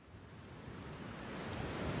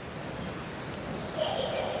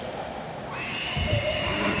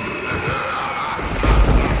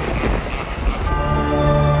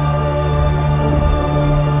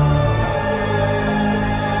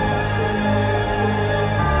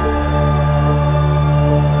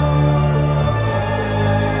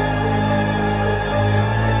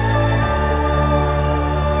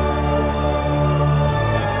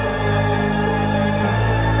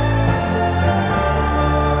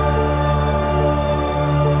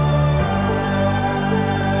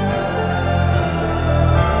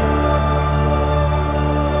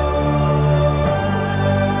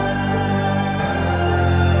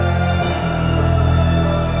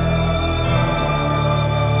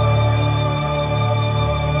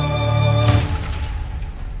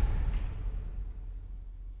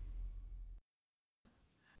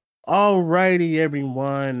Alrighty,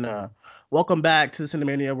 everyone. Welcome back to the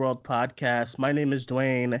Cinemania World Podcast. My name is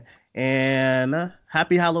Dwayne, and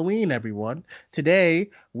happy Halloween, everyone. Today,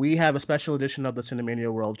 we have a special edition of the Cinemania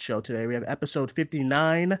World Show. Today, we have episode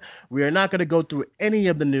 59. We are not going to go through any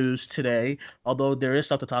of the news today, although there is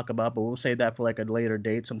stuff to talk about, but we'll save that for like a later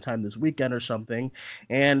date, sometime this weekend or something.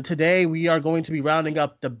 And today, we are going to be rounding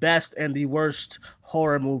up the best and the worst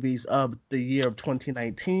horror movies of the year of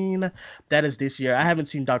 2019. That is this year. I haven't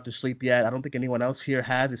seen Doctor Sleep yet. I don't think anyone else here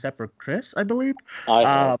has, except for Chris, I believe. I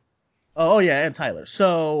have. Um, oh yeah, and Tyler.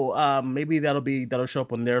 So maybe that'll show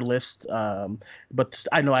up on their list. But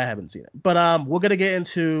I know I haven't seen it. But we're gonna get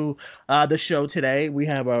into the show today. We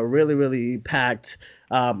have a really packed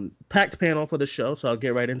panel for the show, so I'll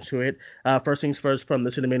get right into it. First things first, from the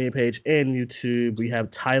Cinemania page in YouTube, we have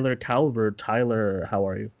Tyler Calvert. Tyler, how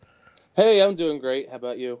are you? Hey, I'm doing great. How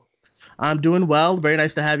about you? I'm doing well. Very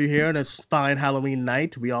nice to have you here on this fine Halloween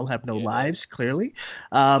night. We all have no Yeah. lives, clearly.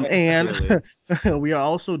 And Clearly. we are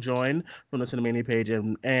also joined from the Cinemania page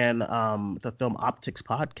and the Film Optics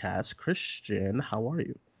podcast. Christian, how are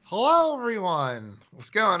you? Hello, everyone. What's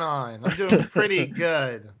going on? I'm doing pretty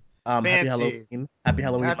good. Happy Fancy. Halloween. Happy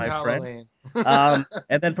Halloween, Happy my friend. Halloween.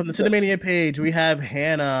 And then from the Cinemania page, we have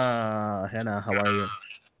Hannah. Hannah, how are you?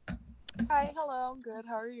 Hi, hello, I'm good.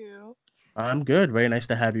 How are you? I'm good. Very nice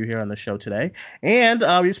to have you here on the show today. And we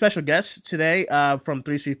have special guests today from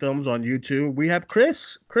 3C Films on YouTube. We have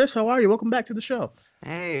Chris. Chris, how are you? Welcome back to the show.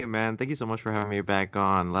 Hey man, thank you so much for having me back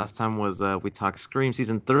on. Last time was we talked Scream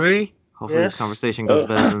season 3. Hopefully Yes. this conversation goes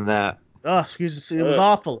better than that. Oh, excuse me. It was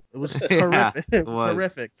awful. It was Yeah, horrific. It was was.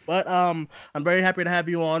 horrific. But I'm very happy to have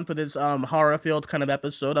you on for this horror field kind of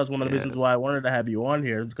episode. That's one of the reasons Yes. why I wanted to have you on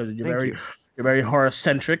here, because Thank you. you're very horror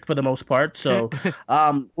centric for the most part. So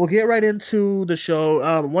we'll get right into the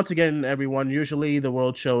show. Once again, everyone, usually the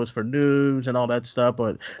world show is for news and all that stuff,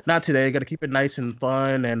 but not today. Got to keep it nice and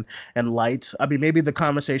fun and light. I mean, maybe the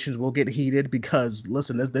conversations will get heated because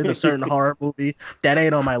listen, there's a certain horror movie that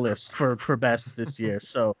ain't on my list for best this year.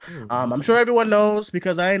 So I'm sure everyone knows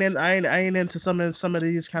because I ain't into some of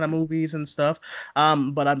these kind of movies and stuff.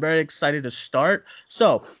 But I'm very excited to start.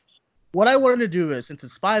 So what I wanted to do is, since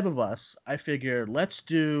it's five of us, I figured let's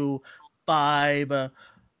do five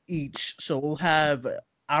each. So we'll have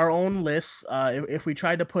our own lists. If we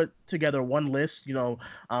tried to put together one list,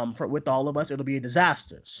 with all of us, it'll be a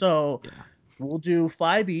disaster. So Yeah. we'll do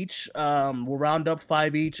five each. We'll round up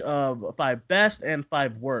five each of five best and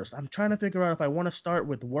five worst. I'm trying to figure out if I want to start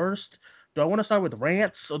with worst. Do I want to start with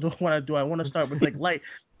rants, or do I want to start with like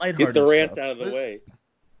lighthearted Get the rants stuff? out of the way.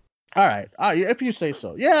 All right. If you say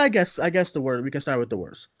so. Yeah, I guess the word. We can start with the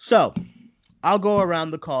worst. So I'll go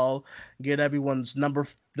around the call, get everyone's number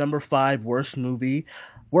five worst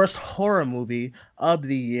horror movie of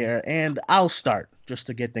the year, and I'll start just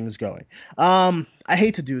to get things going. I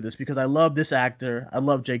hate to do this because I love this actor. I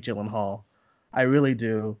love Jake Gyllenhaal. I really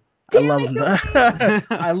do. I Damn love it, him. Dwayne!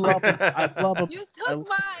 I love him. I love him. You I, took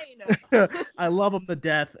mine! I love him to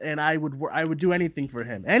death, and I would do anything for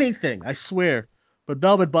him. Anything, I swear. But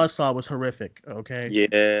Velvet Buzzsaw was horrific. Okay. Yeah,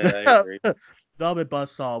 I agree. Velvet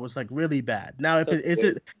Buzzsaw was like really bad. Now, if So it is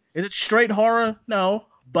good. it straight horror? No,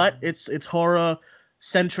 but it's horror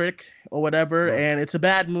centric or whatever, Right. and it's a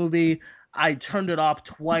bad movie. I turned it off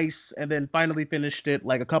twice and then finally finished it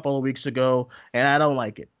like a couple of weeks ago, and I don't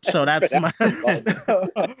like it. So that's my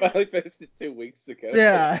I finally finished it 2 weeks ago.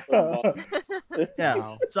 yeah. Yeah.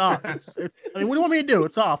 Yeah, it's awful. It's. I mean, what do you want me to do?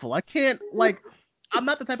 It's awful. I can't like. I'm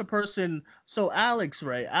not the type of person. So Alex,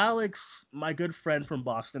 right? Alex, my good friend from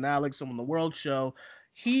Boston, Alex, on the World Show,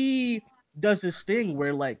 he does this thing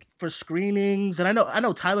where like for screenings, and I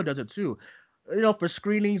know Tyler does it too. For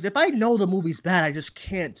screenings, if I know the movie's bad, I just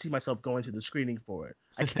can't see myself going to the screening for it.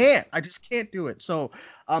 I can't. I just can't do it. So,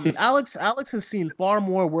 Alex has seen far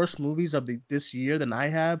more worse movies of this year than I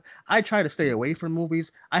have. I try to stay away from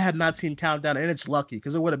movies. I have not seen Countdown, and it's lucky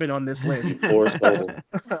because it would have been on this list. Poor soul.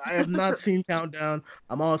 I have not seen Countdown.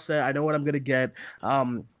 I'm all set. I know what I'm gonna get.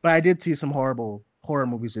 But I did see some horrible horror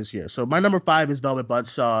movies this year. So my number five is Velvet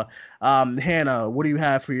Buzzsaw. Hannah, what do you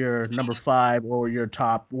have for your number five or your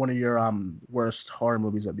top one of your worst horror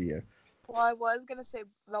movies of the year? Well, I was gonna say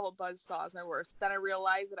Velvet Buzzsaw is my worst, but then I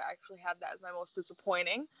realized that I actually had that as my most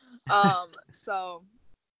disappointing. So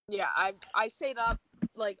yeah, I stayed up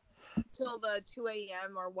like till the 2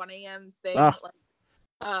 a.m. or 1 a.m. thing,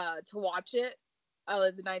 Ah. to watch it.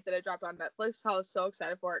 The night that it dropped on Netflix, so I was so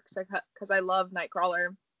excited for it because I love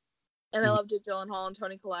Nightcrawler, and I love Jake Gyllenhaal and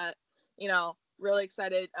Toni Collette. Really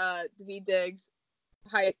excited. Daveed Diggs,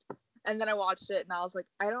 hyped. And then I watched it and I was like,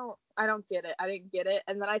 I don't get it. I didn't get it.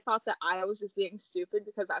 And then I thought that I was just being stupid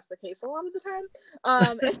because that's the case a lot of the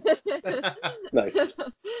time. Nice.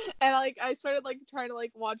 And like I started like trying to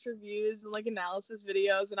like watch reviews and like analysis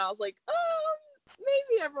videos, and I was like,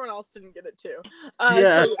 maybe everyone else didn't get it too.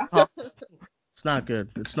 Yeah. So, yeah. It's not good.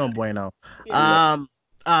 It's no bueno. Yeah.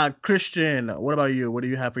 Christian, what about you? What do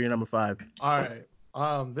you have for your number 5? All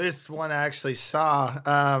right. This one I actually saw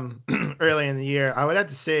early in the year. I would have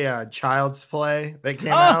to say Child's Play that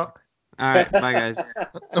came out. All right, bye guys.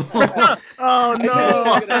 Oh I knew it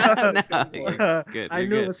was gonna happen at some No, point. you're good. I You're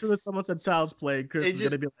knew good. as soon as someone said Child's Play, Chris It was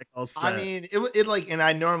just- gonna be like, "Oh, sad." I mean, it like, and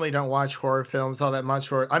I normally don't watch horror films all that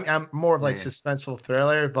much. I'm more of like Yeah. suspenseful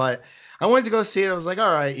thriller, but I wanted to go see it. I was like,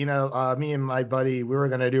 all right, me and my buddy, we were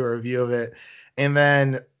gonna do a review of it, and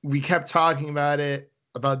then we kept talking about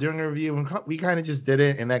doing a review, and we kind of just did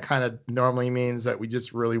it, and that kind of normally means that we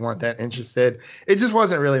just really weren't that interested. It just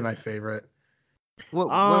wasn't really my favorite.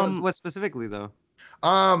 What specifically though?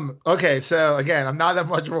 Okay, so again, I'm not that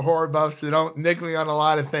much of a horror buff, so don't nick me on a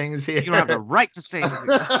lot of things here. You don't have the right to say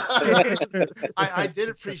anything. I did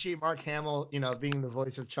appreciate Mark Hamill, being the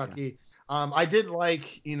voice of Chucky. I did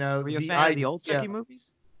like, Were you a fan of the old Chucky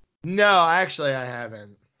movies? No, actually, I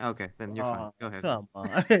haven't. Okay, then you're fine. Go ahead. Come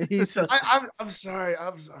on. He's I'm sorry.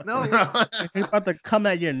 I'm sorry. No, he's about to come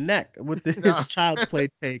at your neck with his No. Child's Play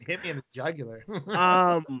take. Hit me in the jugular.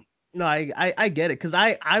 No, I get it because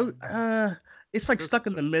it's like stuck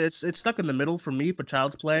in the middle. It's stuck in the middle for me for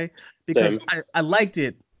Child's Play because Same. I liked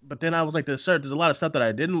it, but then I was like, there's a lot of stuff that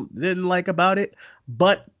I didn't like about it,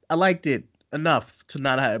 but I liked it enough to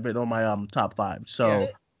not have it on my top 5. So Yeah.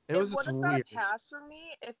 It was would just have got a weird. pass for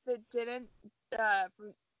me if it didn't.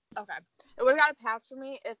 Okay, it would have got a pass for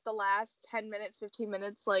me if the last 10 minutes, 15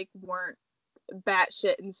 minutes like weren't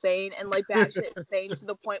batshit insane and like batshit insane to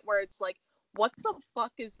the point where it's like, what the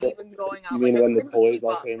fuck is even going on? You mean Like, I when the couldn't toys keep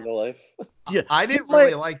all up. came to life? yeah, I didn't like-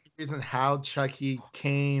 really like the reason how Chucky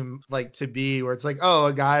came like to be, where it's like, oh,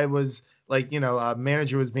 a guy was like, a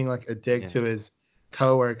manager was being like a dick Yeah. to his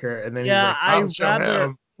coworker, and then yeah, he's like, I'll I show rather.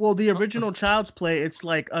 him. Well, the original Child's Play, it's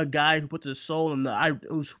like a guy who puts his soul in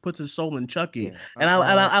who puts his soul in Chucky, Yeah. and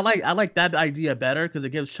I like that idea better because it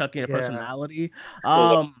gives Chucky a Yeah. personality.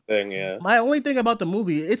 Thing, yeah. My only thing about the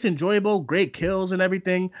movie, it's enjoyable, great kills and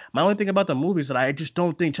everything. My only thing about the movie is that I just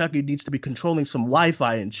don't think Chucky needs to be controlling some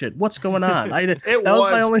Wi-Fi and shit. What's going on? It that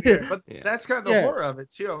was my only. weird, but Yeah. that's kind of the Yeah. horror of it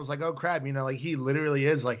too. I was like, oh crap, like he literally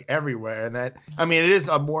is like everywhere, and that, I mean, it is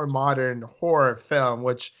a more modern horror film,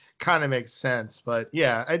 which kind of makes sense. But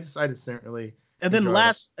yeah, I just didn't really. And then enjoy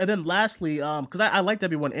lastly, because I liked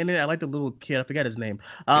everyone in it. I liked the little kid. I forget his name.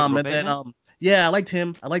 April And then Bateman? yeah, I liked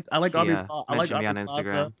him. I like Aubrey. Yeah, I like mentioned me on Aubrey Plaza.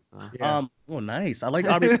 Instagram. So. Yeah. Oh, nice. I like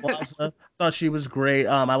Aubrey Plaza. Thought she was great.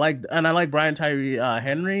 I like Brian Tyree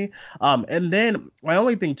Henry. And then my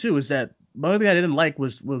only thing too is that the only thing I didn't like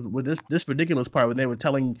was this ridiculous part when they were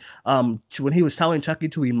telling when he was telling Chucky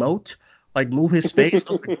to emote, like move his face.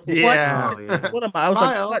 I was like, what? Yeah. Oh, yeah. What am I? I was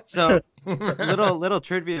like, Smile. what? So little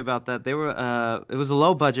trivia about that. They were it was a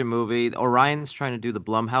low budget movie. Orion's trying to do the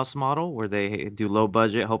Blumhouse model where they do low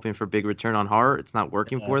budget, hoping for big return on horror. It's not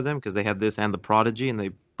working for them because they had this and The Prodigy, and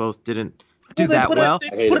they both didn't do they that put well. They I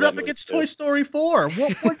put hated it that up movie against too. Toy Story 4.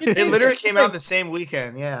 It literally came out the same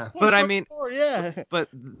weekend. Yeah. But I mean- yeah. But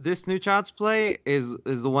this new Child's Play is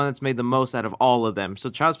the one that's made the most out of all of them. So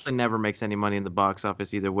Child's Play never makes any money in the box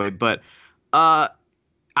office either way. But I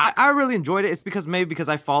really enjoyed it. It's because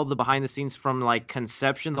I followed the behind the scenes from like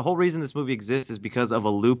conception. The whole reason this movie exists is because of a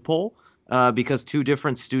loophole. Because 2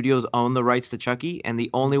 different studios own the rights to Chucky, and the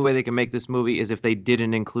only way they can make this movie is if they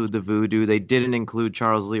didn't include the voodoo, they didn't include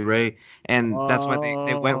Charles Lee Ray, and that's why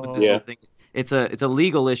they went with this Yeah. whole thing. It's a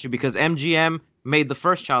legal issue because MGM made the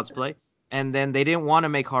first Child's Play, and then they didn't want to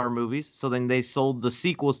make horror movies, so then they sold the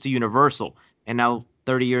sequels to Universal, and now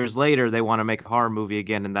 30 years later they want to make a horror movie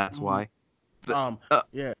again, and that's why. Yeah.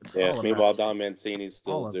 It's Yeah. all about- Meanwhile, Don Mancini's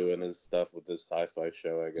all still of doing his stuff with this sci-fi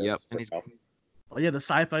show, I guess. Yep, for and he's- now. Oh, yeah, the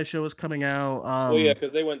sci-fi show is coming out. Well, yeah,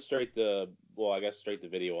 because they went straight to straight to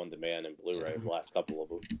video on demand and Blu-ray. The last couple of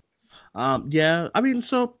them. Yeah, I mean,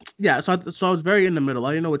 so I was very in the middle.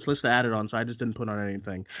 I didn't know which list to add it on, so I just didn't put on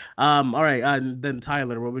anything. All right, and then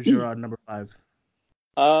Tyler, what was your number 5?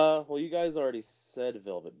 Well, you guys already said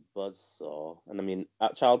Velvet Buzzsaw, and I mean,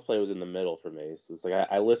 Child's Play was in the middle for me. So it's like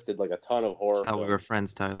I listed like a ton of horror. Oh, we films. were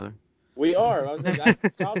friends, Tyler. We are. I was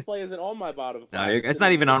like, Child's Play isn't on my bottom 5. No, it's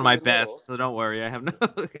not even on my in the middle. best, so don't worry. I have no. I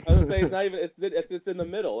was gonna say it's not even. It's in the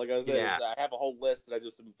middle. Like I was saying, Yeah. I have a whole list and I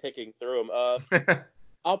just am picking through them.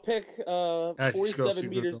 I'll pick Nice, just go 47 super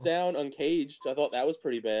meters cool. down, Uncaged. I thought that was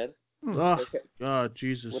pretty bad Oh, Okay. God,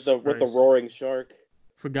 Jesus. with the Christ. roaring shark.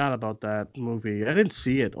 Forgot about that movie. I didn't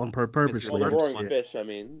see it on purposely. Well, the I didn't roaring see it. fish. I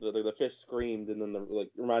mean, the fish screamed, and then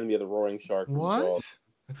reminded me of the roaring shark from What? Jaws.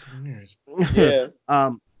 That's weird.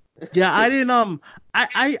 Yeah. Yeah, I didn't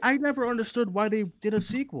I never understood why they did a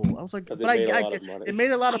sequel. I was like, Because but it made a lot of it money.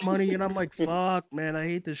 made a lot of money, and I'm like, fuck, man, I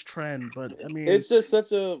hate this trend. But I mean, It's just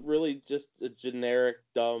such a really just a generic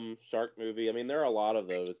dumb shark movie. I mean, there are a lot of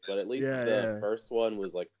those, but at least the yeah. first one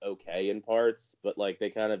was like okay in parts, but like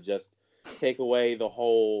they kind of just take away the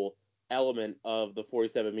whole element of the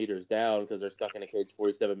 47 meters down because they're stuck in a cage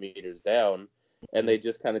 47 meters down, and they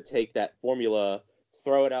just kind of take that formula,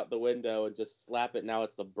 throw it out the window, and just slap it. Now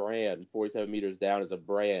it's the brand. 47 meters down is a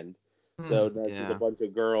brand. So that's just a Yeah. bunch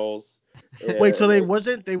of girls. Wait, so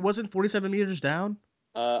and they wasn't 47 meters down?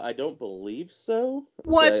 I don't believe so.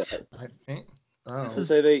 What? I think. This Oh, is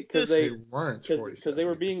Say this. they weren't because they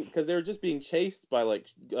were 47. just being chased by like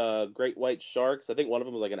great white sharks. I think one of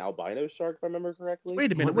them was like an albino shark, if I remember correctly.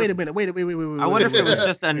 Wait a minute. Wonder- Wait. I wonder if it was wait,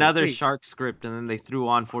 just another wait. shark script, and then they threw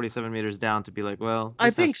on 47 meters down to be like, well, I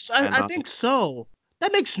this think has I, sand I on think it. so.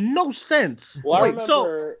 That makes no sense. Well, I Wait, so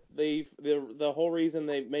remember the whole reason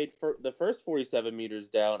they made the first 47 meters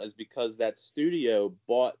down is because that studio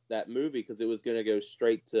bought that movie because it was going to go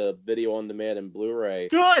straight to video on demand and Blu-ray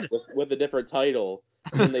good. with a different title.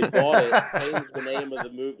 Then they bought it, changed the name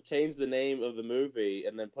of the movie,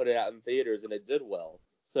 and then put it out in theaters, and it did well.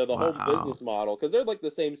 So the whole Wow. business model, because they're like the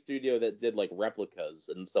same studio that did like replicas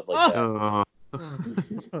and stuff like Oh.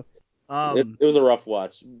 that. Um. It was a rough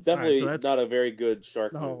watch. Definitely so that's- not a very good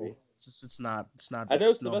shark No, movie. it's not. It's not. I know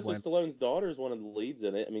it's no Sylvester bueno. Stallone's daughter is one of the leads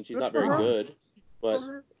in it. I mean, she's Good not for very her. good, but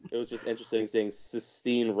it was just interesting seeing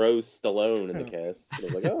Sistine Rose Stallone in the cast. I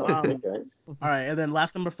was like, oh, okay. All right, and then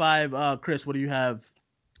last number 5, Chris. What do you have?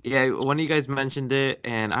 Yeah, one of you guys mentioned it,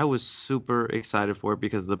 and I was super excited for it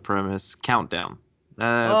because of the premise. Countdown.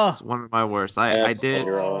 That's one of my worst. I That's did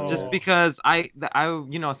later on, just yeah. because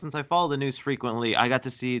since I follow the news frequently, I got to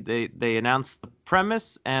see they announced the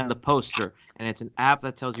premise and the poster, and it's an app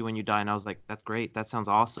that tells you when you die, and I was like, that's great, that sounds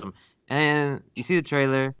awesome. And you see the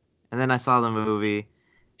trailer, and then I saw the movie.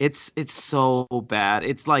 It's so bad.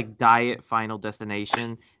 It's like Diet Final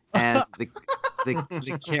Destination, and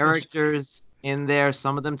the characters in there,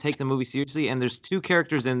 some of them take the movie seriously, and there's 2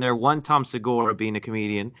 characters in there, one Tom Segura being a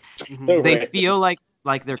comedian. So They random. feel like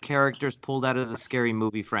they're characters pulled out of the Scary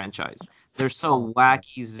Movie franchise. They're so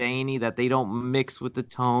wacky, zany that they don't mix with the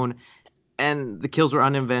tone, and the kills were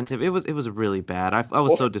uninventive. It was really bad. I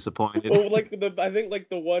was so disappointed. Well, like I think like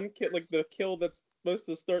the one kill, like the kill that's supposed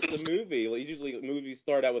to start the movie. Like usually movies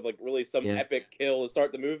start out with like really some Yes. epic kill to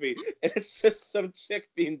start the movie, and it's just some chick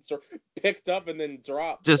being picked up and then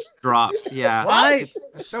dropped. Just dropped. Yeah.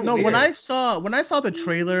 That's so No, weird. when I saw the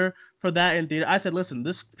trailer for that in theater, I said, listen,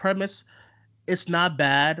 this premise, it's not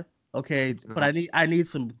bad. Okay, but not. I need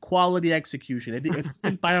some quality execution. If you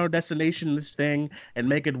can Final Destination this thing and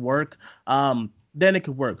make it work, then it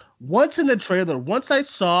could work. Once in the trailer, once I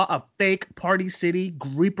saw a fake Party City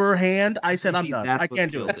Reaper hand, I said, I'm done. That's I what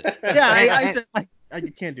can't do killed it. it. Yeah, I And- said, I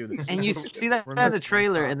can't do this. And you see that We're in the missing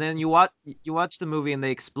trailer, out. and then you watch the movie, and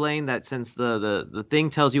they explain that since the thing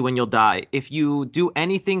tells you when you'll die, if you do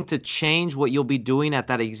anything to change what you'll be doing at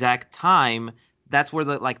that exact time, that's where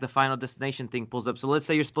the Final Destination thing pulls up. So let's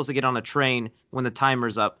say you're supposed to get on a train when the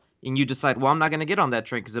timer's up, and you decide, well, I'm not gonna get on that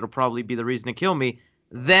train because it'll probably be the reason to kill me.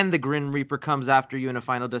 Then the Grim Reaper comes after you in a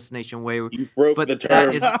Final Destination way. You broke But the that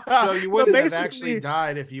term. is So you wouldn't have basically- actually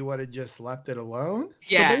died if you would have just left it alone?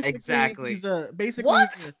 yeah, basically, exactly. He's basically.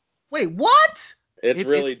 What? Wait, what? It's It-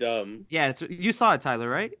 really dumb. Yeah, you saw it, Tyler,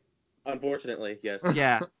 right? Unfortunately, yes.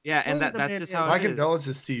 Yeah, and Wait a that's just minute. how My it is.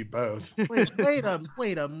 condolences to you both.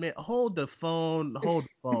 Wait a minute. Hold the phone. So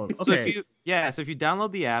Okay. if you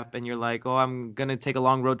download the app and you're like, oh, I'm gonna take a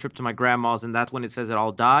long road trip to my grandma's, and that's when it says that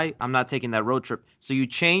I'll die, I'm not taking that road trip. So you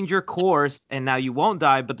change your course, and now you won't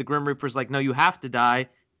die, but the Grim Reaper's like, no, you have to die,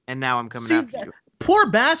 and now I'm coming See, after you. poor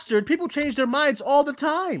bastard. People change their minds all the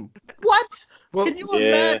time. What? Well, Can you Yeah.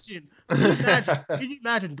 imagine? Can you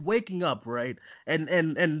imagine waking up, right? And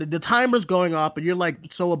the timer's going up, and you're like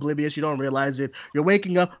so oblivious, you don't realize it. You're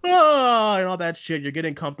waking up, and all that shit. You're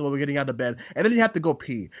getting comfortable, we're getting out of bed, and then you have to go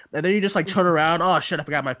pee, and then you just like turn around. Oh shit, I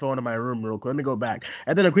forgot my phone in my room real quick. Let me go back,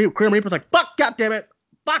 and then a Grim Reaper's like, fuck, goddamn it.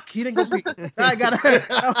 Fuck, he didn't go pee. Now I gotta.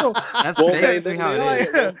 That's Well, basically how it is.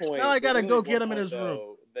 is. at one point, Now I gotta go literally get at him one in his point, room.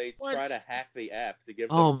 though, They What? try to hack the app to give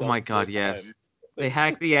Oh themselves my more God, time. yes. They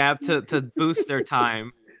hack the app to boost their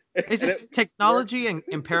time. It's just technology and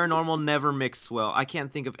paranormal never mix well. I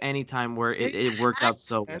can't think of any time where it worked out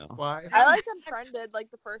so That's well. why. I like Unfriended,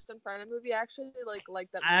 like the first Unfriended movie. Actually, like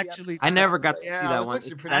that I movie. actually I never got to Unfriended. see Yeah, that it one. looks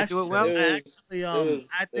Does pretty that do it well? It was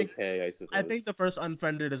I think okay, I suppose. I think the first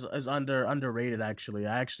Unfriended is underrated. Actually,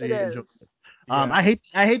 I actually It enjoyed it. is. Yeah. I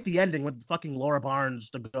hate the ending when fucking Laura Barnes,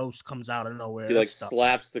 the ghost, comes out of nowhere. He like That's dumb.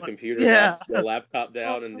 slaps the But- computer, yeah. the laptop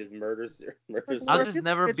down, and his murders. I'll Laura, just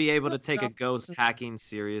never be able to take a no. ghost hacking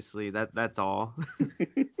seriously. That's all.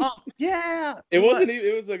 Oh yeah, It what? wasn't even.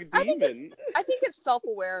 It was like a I think demon. I think it's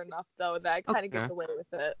self-aware enough though that it kind of Okay. gets away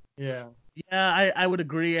with it. Yeah. Yeah, I would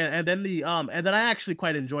agree. And then and then I actually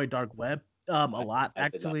quite enjoyed Dark Web a lot I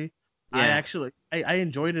did not. actually. Yeah. I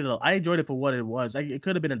enjoyed it. I enjoyed it for what it was. It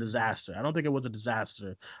could have been a disaster. I don't think it was a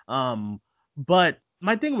disaster. But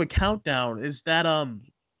my thing with Countdown is that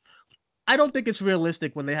I don't think it's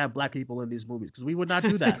realistic when they have black people in these movies because we would not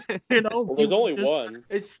do that. You know, Well, there's only one.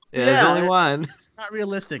 It's Yeah, there's only one. It's not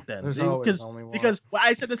realistic then. There's always only one. Because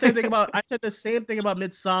I said the same thing about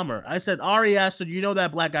Midsummer. I said Ari Aster, you know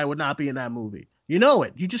that black guy would not be in that movie. You know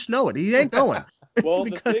it. You just know it. He ain't going. Well,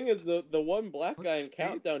 Because- the thing is, the one black guy in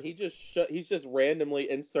Countdown, he's just randomly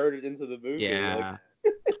inserted into the movie. Yeah.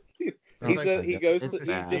 He It's just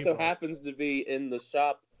bad. so happens to be in the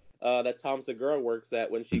shop that Tom Segura works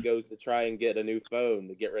at when she goes to try and get a new phone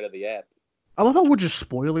to get rid of the app. I love how we're just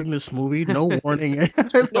spoiling this movie. No warning.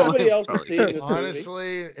 Nobody else is Probably seeing this movie.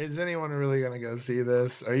 honestly, is anyone really gonna go see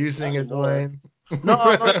this? Are you seeing Not it, anymore. Dwayne? No,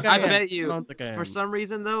 I don't think I am. bet you. I don't think I am. For some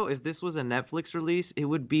reason, though, if this was a Netflix release, it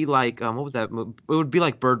would be like what was that movie? It would be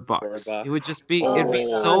like Bird Box. Bird Box. It would just be Oh it'd be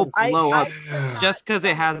my so God. blow up could not just because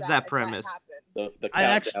it stomach has that if premise. happened. The I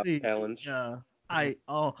Countdown actually challenge. yeah.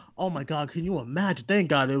 Oh my god, can you imagine? Thank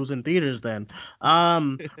God it was in theaters then.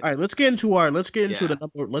 All right, let's get into Yeah. the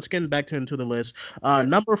number. Let's get back into the list. Yeah.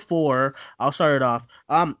 Number 4, I'll start it off.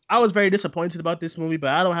 I was very disappointed about this movie, but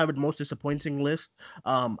I don't have the most disappointing list.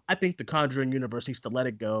 I think the Conjuring universe needs to let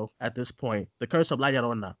it go at this point. The Curse of La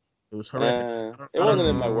Llorona. It was horrific. It wasn't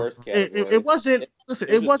in my worst category. It wasn't. Listen,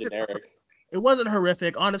 it was wasn't. generic. It wasn't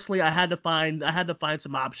horrific. Honestly, I had to find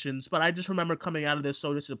some options, but I just remember coming out of this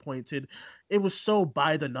so disappointed. It was so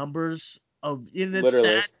by the numbers and it's Literally.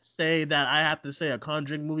 sad to say that I have to say a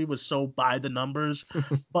Conjuring movie was so by the numbers,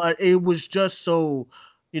 but it was just so,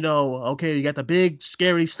 okay, you got the big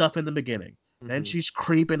scary stuff in the beginning. Then Mhm. she's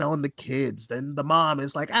creeping on the kids. Then the mom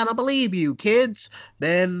is like, I don't believe you, kids.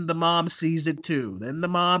 Then the mom sees it too. Then the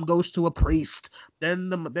mom goes to a priest.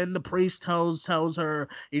 Then the priest tells her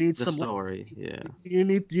you need The some story, yeah.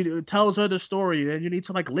 tells her the story, and you need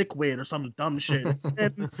some like liquid or some dumb shit. And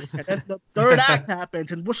then the third act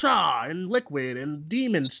happens, and whoosha, and liquid and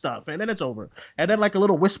demon stuff, and then it's over. And then like a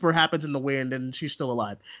little whisper happens in the wind, and she's still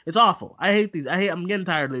alive. It's awful. I hate these. I'm getting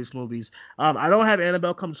tired of these movies. I don't have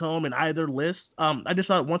Annabelle Comes Home in either list. I just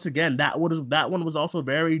thought once again that one was also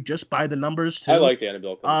very just by the numbers too. I like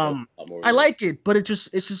Annabelle Comes Home a lot more. I like it, but it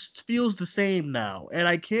just feels the same now, and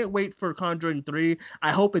I can't wait for Conjuring 3.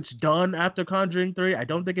 I hope it's done after Conjuring 3. I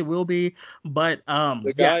don't think it will be, but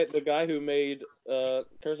the guy who made Curse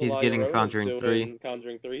of He's La getting Llorona is Conjuring doing 3.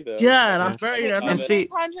 Conjuring 3 though. Yeah, and I'm Yeah. very Wait, I'm- And who's see- doing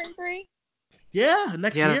Conjuring 3? yeah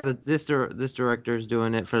next year. This director's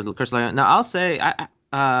doing it for Curse of La Llorona. Now I'll say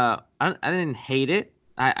I didn't hate it.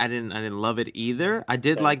 I didn't love it either. I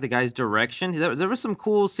did Okay. like the guy's direction. There were some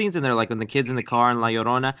cool scenes in there, like when the kid's in the car in La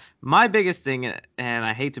Llorona. My biggest thing, and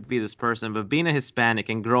I hate to be this person, but being a Hispanic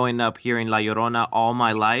and growing up hearing La Llorona all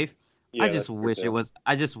my life, Yeah, I that's just true, wish too. it was.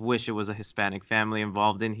 I just wish it was a Hispanic family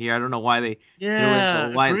involved in here. I don't know why they threw in Yeah,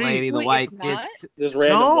 the white agreed. lady, the Wait, white it's kids, not? Just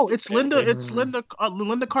random. No, it's Linda. family. It's Linda.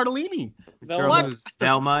 Linda Cardellini. the girl Velma. who's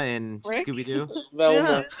Velma and Rick? Scooby Doo.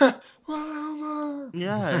 Velma.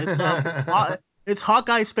 Yeah, it's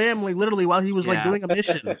Hawkeye's family. Literally, while he was like Yeah. doing a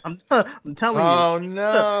mission. I'm telling Oh you.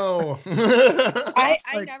 no! I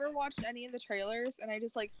like- never watched any of the trailers, and I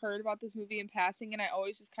just like heard about this movie in passing, and I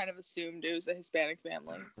always just kind of assumed it was a Hispanic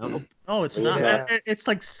family. Nope. No, it's Yeah. not. It's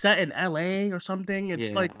like set in L.A. or something.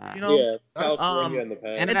 It's like Yeah. Yeah, California in the past.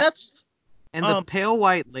 and and that's And the Um, pale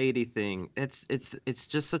white lady thing, it's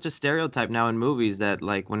just such a stereotype now in movies that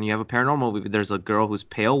like when you have a paranormal movie, there's a girl who's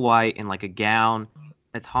pale white in like a gown.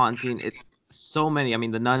 It's haunting. It's so many. I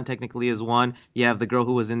mean, The Nun technically is one. You have the girl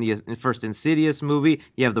who was in the first Insidious movie.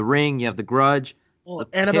 You have The Ring. You have The Grudge. well, The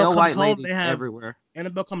Annabelle pale Comes white Home. ladies They have everywhere.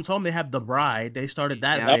 Annabelle Comes Home. They have The Bride. They started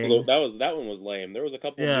that. Yeah. thing. That one was lame. There was a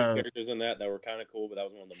couple Yeah. of new characters in that were kind of cool, but that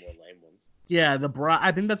was one of the more lame ones. Yeah, The Bride.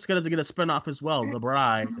 I think that's gonna get a spinoff as well. The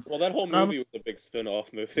Bride. Well, that whole movie was a big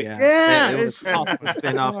spin-off movie. Yeah, Yeah, it was it's- awesome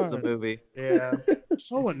spin-off of the movie. Yeah.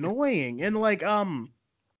 So annoying, and like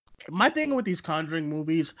my thing with these Conjuring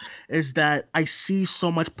movies is that I see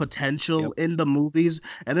so much potential in the movies,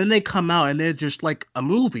 and then they come out and they're just like a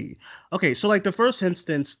movie. Okay, so like the first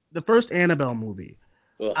instance, the first Annabelle movie,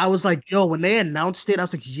 Ugh. I was like, yo, when they announced it, I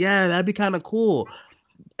was like, yeah, that'd be kind of cool.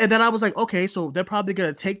 And then I was like, okay, so they're probably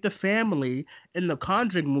gonna take the family in the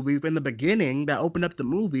Conjuring movie in the beginning that opened up the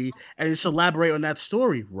movie and just elaborate on that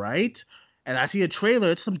story, right? And I see a trailer,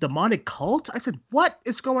 it's some demonic cult. I said, what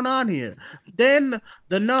is going on here? Then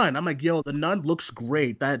the Nun, I'm like, yo, the Nun looks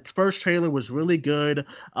great. That first trailer was really good.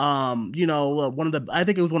 One of the, I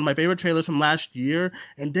think it was one of my favorite trailers from last year.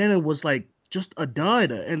 And then it was like just a dud.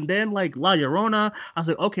 And then like La Llorona, I was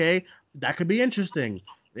like, okay, that could be interesting,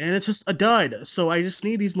 and it's just a dud. So I just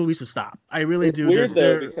need these movies to stop. I really It's do. weird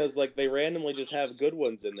though because like they randomly just have good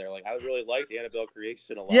ones in there. Like I really liked Annabelle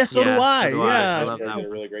Creation a Yeah, lot. so do Yeah, I. so do I. I Yeah, love They that did a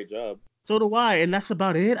one. really great job. so do I. And that's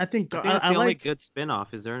about it. I think I think that's I the only like. good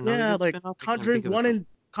spin-off. Is there another Yeah, good like spin-off? I can't think of it.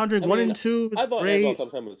 Conjuring I one mean, and two. It's I thought Annabelle great.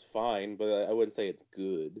 Sometime was fine, but I wouldn't say it's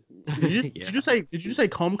good. Yeah. Did you say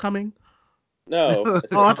Homecoming? No, I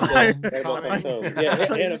Oh, said I Annabelle thought, Comes Homecoming. Home. Yeah, I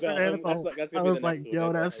thought you said Annabelle. Annabelle. That's I gonna be the was like, next one. yo,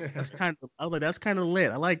 Annabelle that's Homecoming. kind of. I was like, that's kind of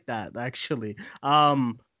lit. I like that actually.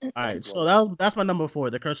 All right, Next so one. that's my number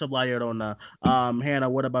 4, The Curse of La Llorona. Hannah,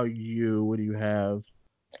 what about you? What do you have?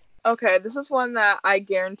 Okay, this is one that I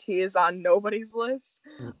guarantee is on nobody's list.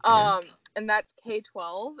 Okay. And that's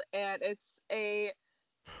K-12, and it's a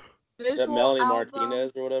That visual Melanie album.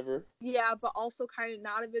 Martinez or whatever. Yeah, but also kind of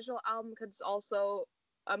not a visual album because it's also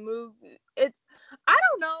a movie. It's I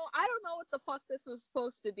don't know what the fuck this was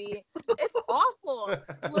supposed to be. It's awful.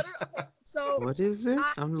 Literally. Okay, so What is I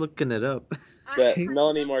this? I'm looking it up. I That have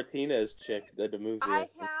Melanie Martinez chick did the movie. I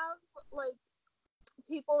have like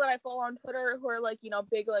people that I follow on Twitter who are like,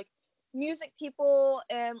 big like music people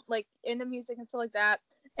and like into music and stuff like that.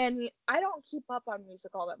 And I don't keep up on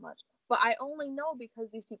music all that much, but I only know because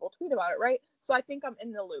these people tweet about it, right? So I think I'm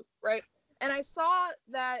in the loop, right? And I saw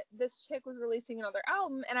that this chick was releasing another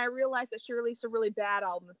album, and I realized that she released a really bad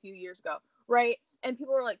album a few years ago, right? And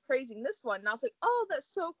people were like praising this one, and I was like, oh,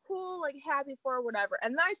 that's so cool, like happy for her, whatever.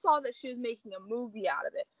 And then I saw that she was making a movie out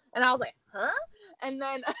of it, and I was like, huh? And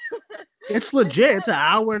then It's and legit. It's then an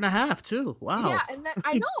hour and a half too. yeah, Wow. and then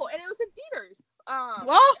I know, and it was in theaters.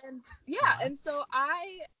 What? And yeah, and so I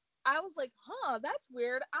was like, huh, that's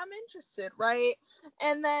weird. I'm interested, right?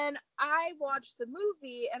 And then I watched the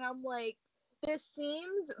movie, and I'm like, this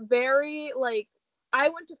seems very like I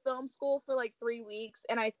went to film school for like 3 weeks,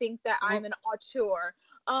 and I think that I'm an auteur.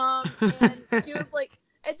 And she was like,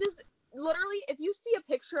 it just literally, if you see a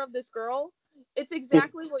picture of this girl, it's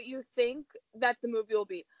exactly what you think that the movie will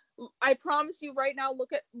be. I promise you right now.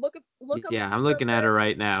 Look up Yeah, a I'm picture of looking at her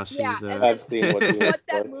right now. Yeah, She's and then I've seen what she what looks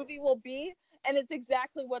that like. movie will be, and it's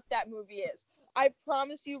exactly what that movie is. I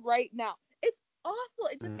promise you right now. It's awful.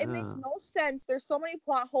 It makes no sense. There's so many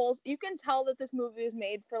plot holes. You can tell that this movie is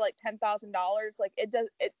made for like $10,000. Like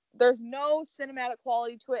there's no cinematic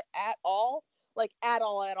quality to it at all. Like at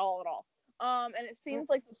all. And it seems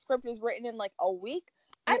like the script was written in like a week.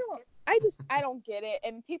 I don't get it.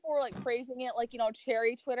 And people were like praising it, like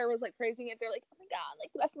Cherry Twitter was like praising it. They're like, oh my god,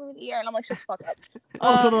 like the best movie of the year. And I'm like, shut the fuck up.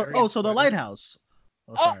 So the Lighthouse.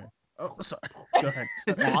 Oh, sorry. Oh, sorry. Go ahead.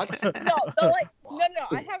 What? No,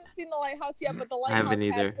 I haven't seen The Lighthouse yet, but The I Lighthouse haven't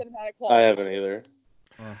has either. cinematic I quality. haven't either.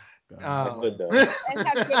 Oh, God. I could though. And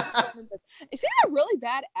has good performances. She's a really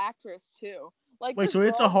bad actress too. Like Wait, this so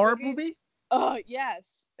it's a girl, horror movie?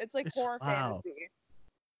 Yes, it's like horror Wow. fantasy.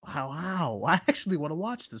 Wow. I actually want to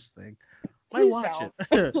watch this thing. Might Please watch don't.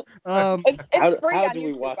 it. It's free How on do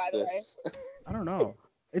we YouTube, watch by the way. this? I don't know.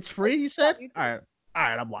 It's free, you said? All right. All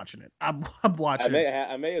right, I'm watching it. I'm watching it.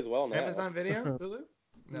 I may as well now. Amazon Video, Hulu.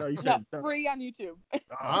 No, you No, said free on YouTube.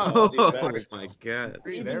 Oh, Oh better. my god.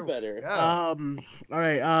 Even better. Yeah. All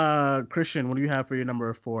right, Christian, what do you have for your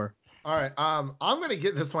number 4? All right. I'm gonna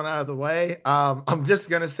get this one out of the way. I'm just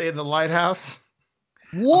gonna say The Lighthouse.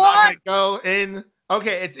 What? I'm not gonna go in.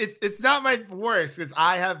 Okay, it's not my worst because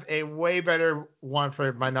I have a way better one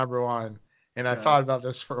for my number 1, and I thought about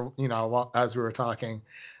this for as we were talking.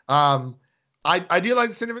 I do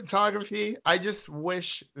like the cinematography. I just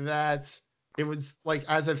wish that it was like,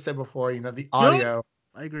 as I've said before, the audio.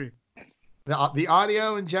 I agree. The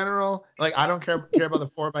audio in general, like I don't care about the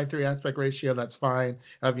 4:3 aspect ratio. That's fine.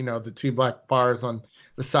 Of the 2 black bars on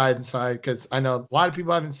the side and side, because I know a lot of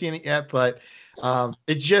people haven't seen it yet, but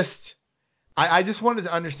it just I just wanted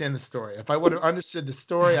to understand the story. If I would have understood the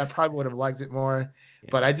story, I probably would have liked it more.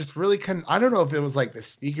 But I just really couldn't. I don't know if it was like the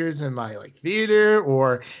speakers in my theater,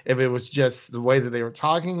 or if it was just the way that they were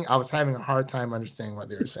talking. I was having a hard time understanding what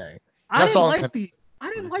they were saying. I That's didn't all. like the I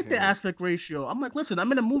didn't like the aspect ratio. I'm like, listen,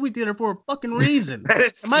 I'm in a movie theater for a fucking reason.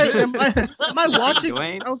 That's Am I true. am I watching?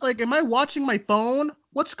 Dwayne? I was like, am I watching my phone?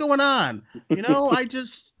 What's going on? You know, I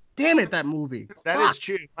just damn it, that movie. That Fuck. is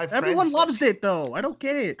true. Everyone loves it though. I don't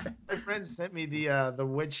get it. My friend sent me the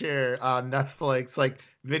Witcher Netflix like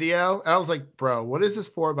video, and I was like, bro, what is this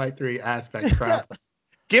 4:3 aspect crap?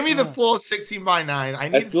 Give me the full 16:9. I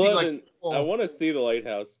need I to still see haven't. full. I want to see the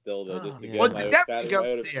lighthouse still though, just to yeah. get Well, my own, definitely go my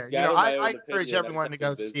own, see it. gather my own I encourage opinion everyone to next go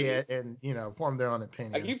time see visit. it and form their own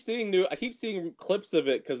opinions. I keep seeing clips of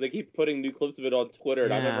it because they keep putting new clips of it on Twitter,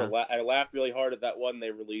 and I remember I laughed really hard at that one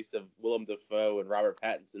they released of Willem Dafoe and Robert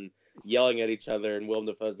Pattinson yelling at each other, and Willem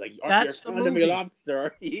Dafoe's like, That's "You're the fond of me, movie. lobster,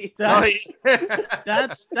 are you?"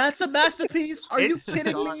 That's a masterpiece. Are you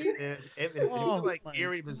kidding me? If you Oh like my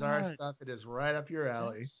eerie, bizarre God. stuff, it is right up your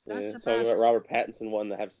alley. That's a Talking about Robert Pattinson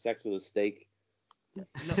wanting to have sex with a steak. No,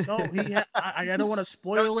 I don't want to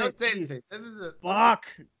spoil Don't it. say anything. Fuck.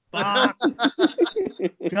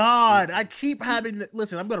 God, I keep having to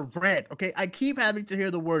listen. I'm gonna rant. Okay, I keep having to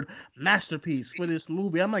hear the word masterpiece for this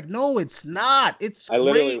movie. I'm like, no, it's not. It's I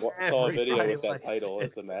literally great. saw a video Everybody with that likes title. it.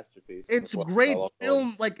 It's a masterpiece. It's That's what great all I'm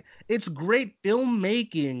film. Like, it's great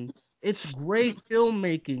filmmaking. It's great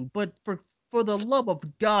filmmaking. But for the love of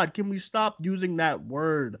God, can we stop using that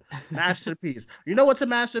word masterpiece? You know what's a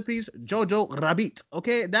masterpiece? Jojo Rabbit.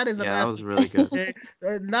 Okay, that is a Yeah, that was masterpiece. really good.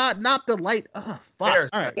 Okay? Not the light. Fuck. Parasite.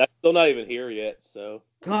 All right. That's still not even here yet, so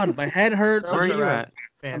God, my head hurts. Where are Jojo you Rabbit,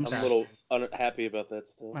 at? I'm a fantastic. little unhappy about that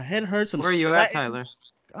still. My head hurts. I'm Where are you at, sweating. Tyler?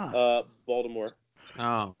 God. Baltimore.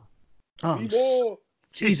 Oh. Baltimore.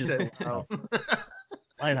 Jesus. He said, wow.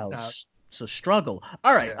 Lighthouse. It's a struggle.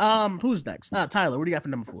 All right. Who's next? Tyler, what do you got for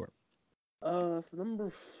number 4? For number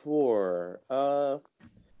 4, I'll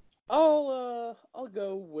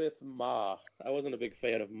go with Ma. I wasn't a big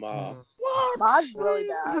fan of Ma. What? Ma's really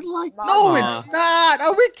bad. No, Ma's it's not.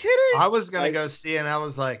 Are we kidding? I was gonna go see it, and I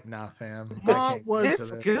was like, nah, fam. I Ma can't was- get into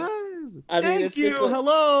It's this. good. I mean, Thank you.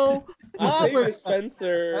 Hello. Ma Octavia was.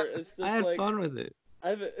 Spencer. It's just I had like fun with it.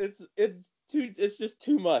 it's just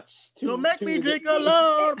too much. Don't make me drink ridiculous.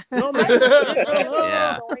 alone. Don't make I me drink understand what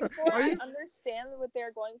Yeah. alone. they're going for. Are I you- understand what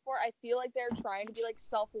they're going for. I feel like they're trying to be like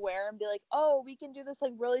self-aware and be like, oh, we can do this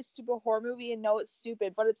like really stupid horror movie and know it's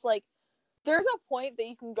stupid. But it's like there's a point that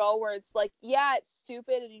you can go where it's like, yeah, it's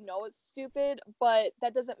stupid and you know it's stupid, but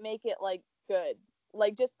that doesn't make it like good.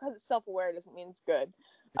 Like just because it's self-aware doesn't mean it's good.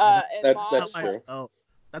 And That's Mom, true.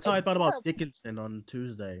 That's how I It's thought about horrible. Dickinson on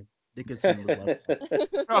Tuesday. Dickinson was like,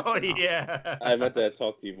 Oh yeah. I meant to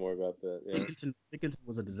talk to you more about that. Yeah. Dickinson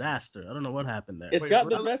was a disaster. I don't know what happened there. It's Wait, got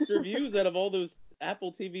the really? best reviews out of all those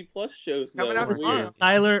Apple TV Plus shows. Though. Coming out It's this weird. year.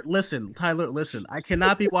 Tyler, listen. I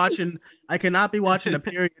cannot be watching a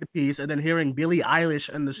period piece and then hearing Billie Eilish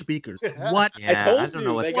and the speakers. What? Yeah, told I don't you,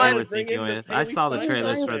 know what they they gotta were bring thinking in the with. I Haley saw the Simon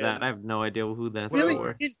trailers for fans. that. I have no idea who that's Billie,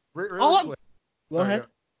 for. Really all I'm- quick. Go Sorry, ahead.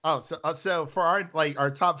 Oh, so for our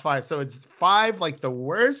top 5, so it's 5 like the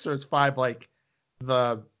worst, or it's 5 like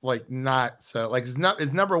the like not so like is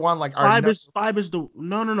number 1 like our Five is the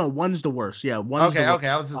no. One's the worst. Yeah, one's the okay. worst.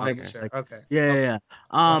 I was just making Okay. sure. Okay. Yeah.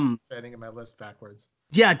 Setting in my list backwards.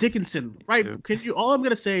 Yeah, Dickinson. Right? Yeah. Can you? All I'm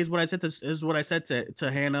gonna say is what I said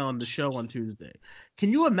to Hannah on the show on Tuesday.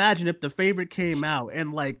 Can you imagine if The Favorite came out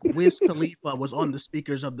and like Wiz Khalifa was on the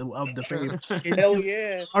speakers of the Favorite? Hell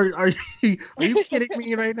yeah! Are you kidding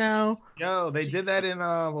me right now? Yo, they did that in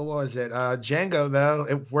what was it? Django though.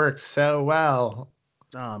 It worked so well.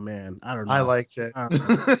 Oh man, I don't know. I liked it. I'm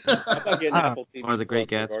not getting Apple TV Or The Great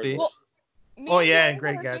Plus Gatsby. regardless. Well, me Oh, and yeah, Joey and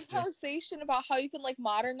Great had a good Gatsby. conversation about how you can like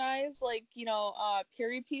modernize like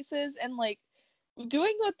period pieces and like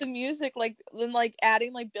doing with the music like then like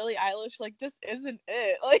adding like Billie Eilish like just isn't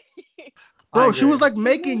it like Bro, she was like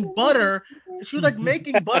making butter. She was like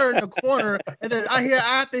making butter in the corner, and then I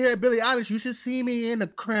have to hear Billie Eilish. You should see me in the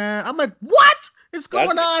crowd. I'm like, what is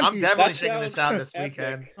going on? I'm here? definitely That checking this out this sounds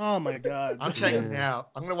weekend. epic. Oh my god. I'm checking it Yeah. out.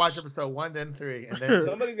 I'm gonna watch episode 1, then 3, and then 2.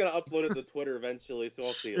 Somebody's gonna upload it to Twitter eventually, so I'll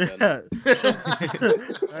see it then.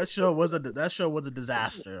 that show was a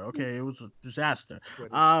disaster. Okay, it was a disaster.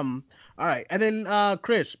 All right, and then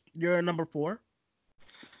Chris, you're number 4.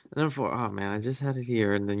 Number 4. Oh man, I just had it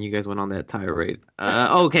here, and then you guys went on that tirade.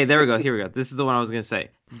 Okay, there we go. Here we go. This is the one I was gonna say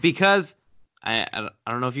because I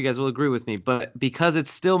don't know if you guys will agree with me, but because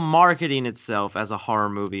it's still marketing itself as a horror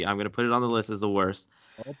movie, I'm gonna put it on the list as the worst.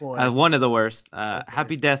 Oh boy. One of the worst.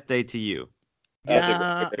 Happy Death Day to You.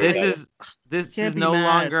 Yeah, This is Can't be no mad.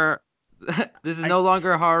 longer. This is no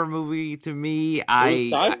longer a horror movie to me.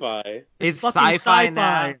 It was sci-fi. It's fucking sci-fi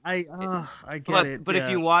now. I get But it. if yeah.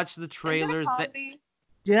 you watch the is it a trailers, comedy?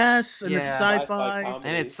 Yes, and it's Yeah. sci-fi. comedy.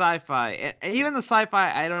 And it's sci-fi, and even the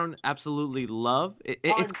sci-fi I don't absolutely love.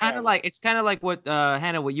 It's kind of like what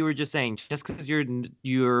Hannah, what you were just saying. Just because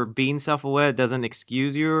you're being self-aware doesn't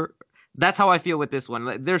excuse your. That's how I feel with this one.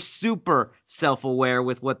 Like, they're super self-aware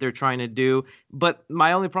with what they're trying to do, but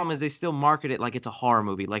my only problem is they still market it like it's a horror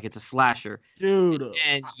movie, like it's a slasher, Dude,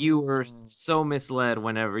 and you were so misled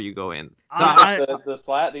whenever you go in. So I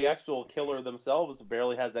The actual killer themselves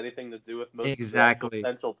barely has anything to do with most of the actual exactly.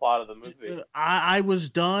 central plot of the movie. I was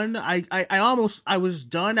done. I was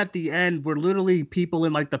done at the end where literally people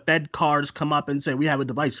in like the Fed cars come up and say we have a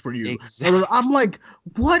device for you. Exactly. I'm like,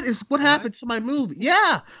 what happened to my movie?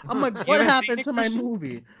 Yeah, I'm like, You what haven't seen happened it, to my Christian?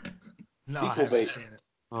 movie? No, I Sequel haven't bait. seen it.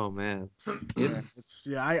 Oh man, Yeah, it's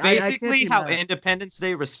I can't basically be how mad. Independence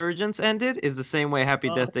Day Resurgence ended is the same way Happy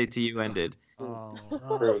Oh, Death Day to You ended. Oh,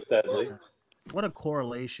 True, sadly. what a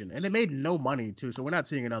correlation, and it made no money too, so we're not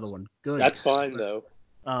seeing another one. Good. That's fine though.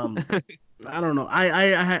 Um, I don't know.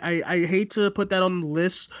 I hate to put that on the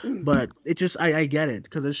list, but it just I get it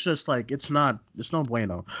because it's just like it's no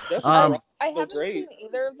bueno. Jessica I Um, Rabbit's I so haven't great. seen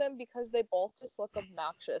either of them because they both just look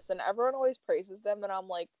obnoxious, and everyone always praises them, and I'm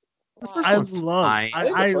like, The why? first I one's love fine. I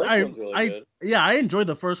think the first one's really good. yeah, I enjoyed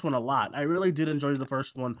the first one a lot. I really did enjoy the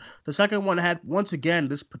first one. The second one had once again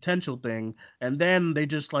this potential thing, and then they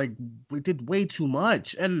just like we did way too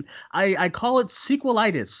much. And I call it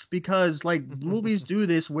sequelitis because like movies do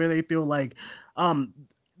this where they feel like um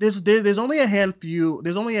there's only a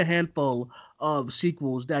handful of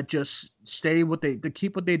sequels that just stay what they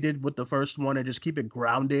keep what they did with the first one and just keep it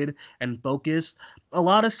grounded and focused. A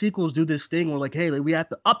lot of sequels do this thing where like, hey, like, we have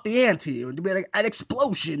to up the ante and we like, add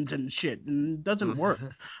explosions and shit, and it doesn't work.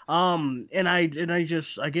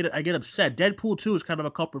 I get upset. Deadpool 2 is kind of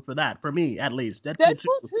a culprit for that, for me at least. Deadpool 2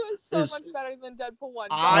 Deadpool 2 is so is much better than Deadpool 1.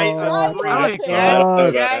 I Oh agree. I my like Yes,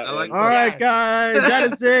 god. yes, I like All right, yes. guys,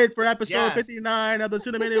 that is it for episode Yes. 59 of the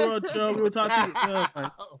Cinemania World Show. We will talk to you.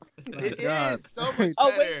 Oh my It god. is so much Oh,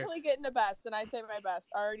 wait better. till we get into best, and I say my best.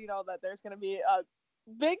 I already know that there's gonna be a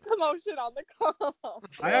big commotion on the call.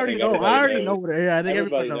 I I already think know. everybody I already know knows. what. Yeah, I think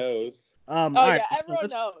everyone Everybody knows. knows. Oh All right, yeah, so everyone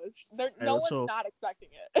let's. knows. No one's So not expecting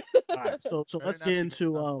it. all right, so Better let's not get be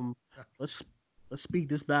into something. let's speed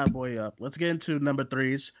this bad boy up. Let's get into number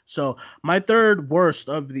threes. So my third worst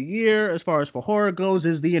of the year, as far as for horror goes,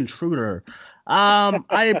 is The Intruder.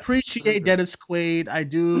 I appreciate Dennis Quaid. I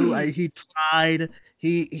do. He tried.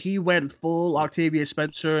 He went full Octavia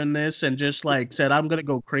Spencer in this and just like said, I'm gonna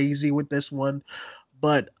go crazy with this one.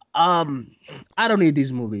 But I don't need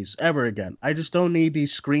these movies ever again. I just don't need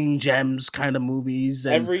these screen gems kind of movies.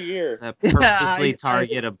 And Every year. That yeah, purposely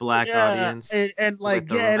target a black audience and like with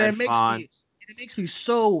the yeah, and red font. it makes me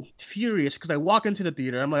so furious because I walk into the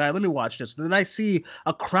theater, I'm like, all right, let me watch this. And then I see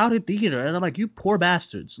a crowded theater, and I'm like, you poor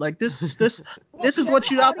bastards! Like this is what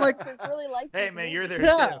you. I'm like, really like. Hey man, you're there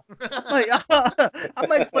yeah. too.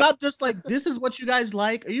 Like but I'm just like, this is what you guys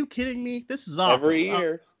like? Are you kidding me? This is awful. Every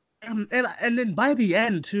year. And then by the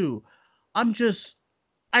end too, I'm just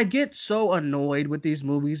I get so annoyed with these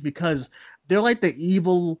movies because they're like the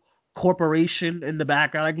evil corporation in the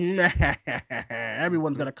background. Like,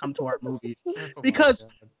 everyone's gonna come to our movie Oh my because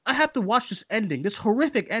God. I have to watch this ending, this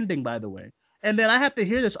horrific ending, by the way, and then I have to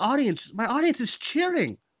hear this audience. My audience is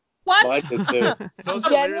cheering. What? Mine did too. Those are literally the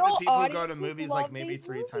General people who go to audiences movies love like maybe these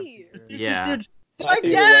 3 times a movies. year. Yeah. They're My like,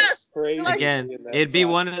 theater yes. went crazy Like, Again, in that it'd be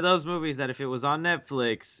spot. one of those movies that if it was on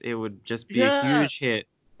Netflix, it would just be a Yeah. huge hit.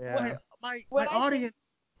 Yeah. My When I think- audience.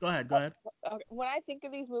 Go ahead. Go ahead. Okay, when I think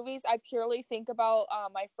of these movies, I purely think about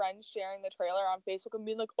my friends sharing the trailer on Facebook and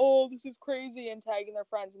being like, "Oh, this is crazy," and tagging their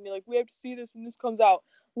friends and be like, "We have to see this when this comes out."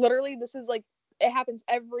 Literally, this is like it happens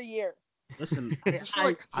every year. Listen, This is for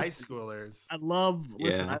like high schoolers. I love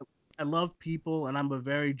listen, Yeah. I love people and I'm a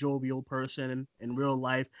very jovial person in real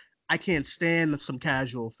life. I can't stand some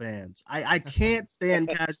casual fans. I can't stand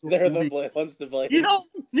casual They're movie. the ones to blame.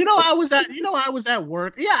 I was at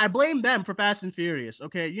work. Yeah, I blame them for Fast and Furious.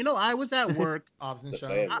 Okay, I was at work. Hobbs and The Shaw.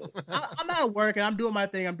 family. I'm at work and I'm doing my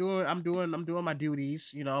thing. I'm doing my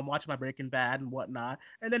duties. I'm watching my Breaking Bad and whatnot.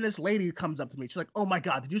 And then this lady comes up to me. She's like, "Oh my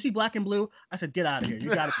God, did you see Black and Blue?" I said, "Get out of here.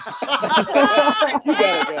 You gotta." You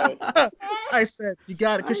gotta go. I said, "You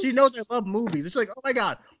got it," because she knows I love movies. It's like, "Oh my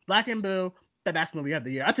God, Black and Blue, the best movie of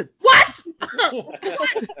the year." I said, "What?"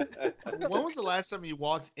 When was the last time you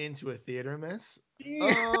walked into a theater, miss?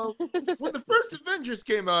 When the first Avengers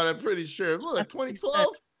came out, I'm pretty sure. What, like 2012?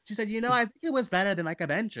 She said, I think it was better than like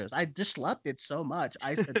Avengers. I just loved it so much.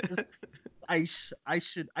 I said, I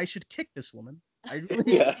should kick this woman. I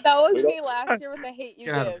really. Yeah. That was We me last year with the Hate You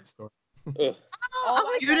Get out of Give. the store. Ugh. Oh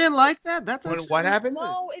my You God. didn't like that? That's What actually happened?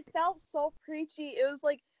 No, it felt so preachy. It was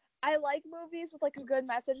like I like movies with like a good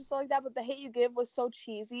message and stuff like that, but The Hate U Give was so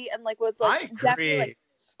cheesy and like was I like definitely like agree.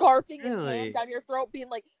 scarfing his Really? hand down your throat, being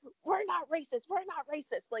like, "We're not racist. We're not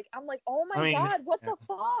racist." Like I'm like, "Oh my I mean, god, what yeah. the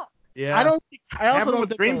fuck?" Yeah. I don't. I also Happened don't with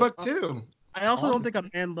think. Green Book too. I also don't think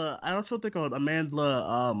Honestly. Amanda. I also think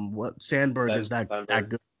Amanda. What Sandberg is that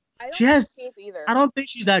good. I don't She think has. she is either. I don't think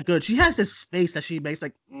she's that good. She has this face that she makes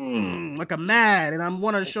like I'm mad, and I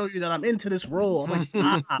want to show you that I'm into this role. I'm like,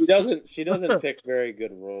 stop. She doesn't pick very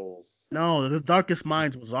good roles. No, The Darkest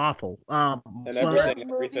Minds was awful. And She did a everything,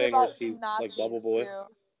 movie everything where about she's like Bubble Nazis Boy. too,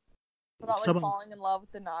 about like Someone- falling in love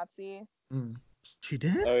with the Nazi. she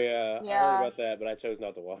did. Oh yeah, I Yeah. heard about that, but I chose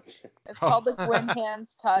not to watch it. It's called The Gwyn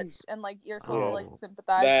Hands Touch, and like you're supposed to like Oh.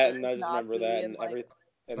 sympathize That with and I this just remember Nazi that and and like everything.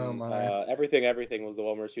 And Oh, my. everything was the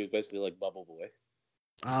one where she was basically like Bubble Boy.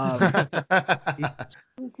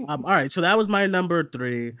 Um, all right, so that was my number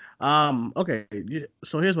 3. Okay,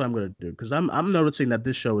 so here's what I'm gonna do because I'm noticing that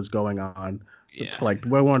this show is going on. Yeah. To like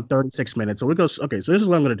we're on 36 minutes, so we go. Okay, so this is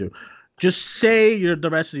what I'm gonna do. Just say the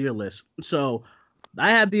rest of your list. So I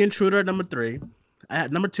had The Intruder at number 3. I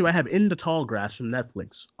had number 2. I have In the Tall Grass from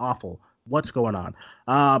Netflix. Awful. What's going on?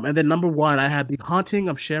 And then number 1, I had The Haunting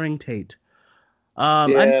of Sharing Tate. Yeah, I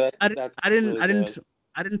didn't, that's I didn't, really I didn't, bad.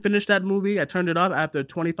 I didn't finish that movie. I turned it off after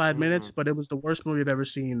 25 minutes, Mhm. but it was the worst movie I've ever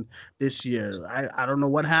seen this year. I don't know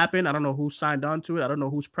what happened. I don't know who signed on to it. I don't know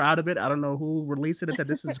who's proud of it. I don't know who released it and said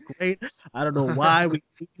this is great. I don't know why we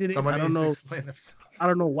needed it. Someone I don't needs to know. explain themselves. I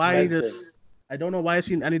don't know why I need to. Listen, I don't know why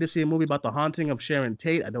I need to see a movie about the haunting of Sharon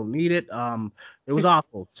Tate. I don't need it. It was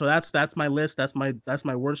awful. So that's my list. That's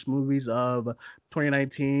my worst movies of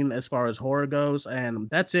 2019 as far as horror goes, and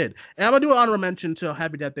that's it. And I'm gonna do an honorable mention to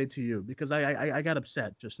Happy Death Day to You because I got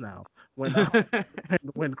upset just now when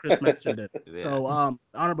when Chris mentioned it. Yeah. So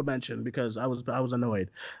honorable mention because I was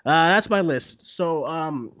annoyed. That's my list.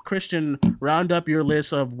 So Christian, round up your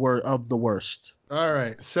list of the worst. All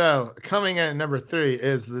right. So coming in at number 3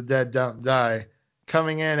 is The Dead Don't Die.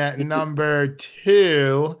 Coming in at number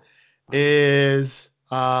 2 is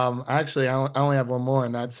actually I only have one more,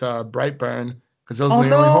 and that's Brightburn, because those Oh are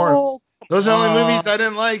the only horror. no! Those are the only Uh, movies I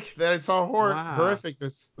didn't like that I saw Wow. horrific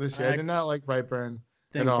this year. I I did not like Brightburn at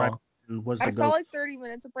think Brian all. was I the saw goat. like 30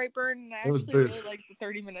 minutes of Brightburn, and I It was actually really boof. liked the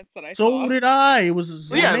 30 minutes that I So saw. did I. It was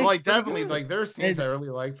Well, yeah, amazing. like definitely, Good. like there are scenes And I really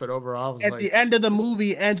liked, but overall, I was at like, the end of the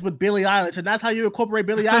movie ends with Billie Eilish, and that's how you incorporate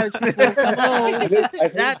Billie Eilish. People. Hello, I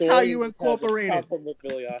think that's how Dorian you just has a incorporate it. problem with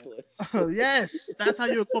Billie Eilish. Yes, that's how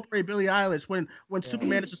you incorporate Billie Eilish when Yeah.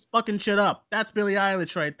 Superman is just fucking shit up. That's Billie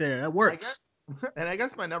Eilish right there. That I works. guess, and I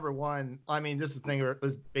guess my number 1. I mean, just the thing,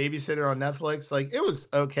 this Babysitter on Netflix, like it was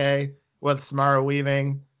okay with Samara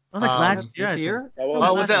Weaving. That was like last year. I This think. year? That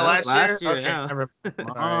Oh, was that last year? Last year, Okay, yeah. never mind. Come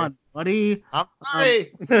Sorry. on, buddy. I'm Um,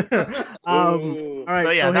 sorry. all Ooh. right. So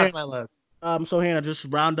yeah, So that's my list. Hannah, just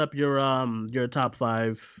round up your top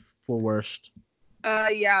 5 for worst.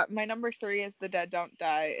 Yeah, my number 3 is The Dead Don't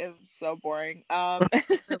Die. It was so boring. I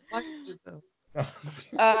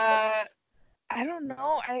don't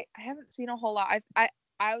know. I haven't seen a whole lot.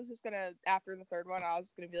 I was just gonna, after the third one, I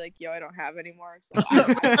was gonna be like, yo, I don't have anymore. So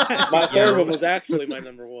My Yeah. third one was actually my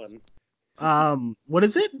number 1. What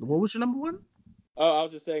is it? What was your number 1? Oh, I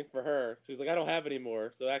was just saying for her. She was like, I don't have any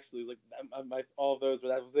more. So actually, like, all of those, but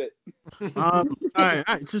that was it. All right.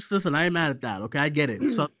 Just listen. I ain't mad at that. Okay, I get it.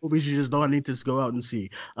 Some movies you just don't need to go out and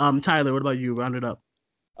see. Tyler, what about you? Round it up.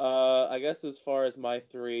 I guess as far as my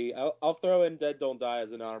 3, I'll throw in Dead Don't Die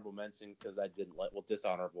as an honorable mention because I didn't like,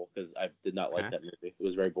 dishonorable because I did not like Okay. that movie. It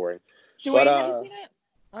was very boring. Dwayne, But, have you seen it?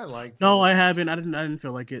 I liked No, it. I haven't. I didn't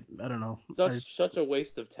feel like it. I don't know. Such a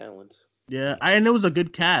waste of talent. Yeah, and it was a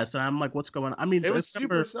good cast. And I'm like, what's going on? I mean, It I was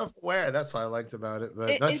remember- super self-aware. That's what I liked about it. But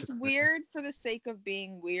It's weird for the sake of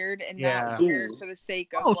being weird, and Yeah. not weird for the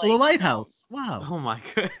sake of Oh, so the like, Lighthouse. Wow. Oh my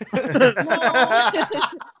god.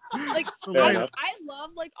 like The Fair I, enough. I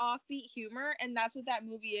love like offbeat humor, and that's what that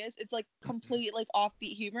movie is. It's like complete like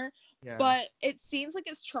offbeat humor, Yeah. but it seems like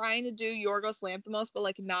it's trying to do Yorgos Lanthimos, but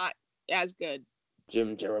like not as good.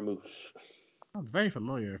 Jim Jarmusch. Sounds very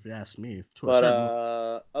familiar, if you ask me. To a But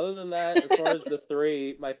certain other than that, as far as the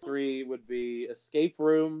 3, my 3 would be Escape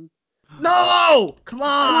Room. No, come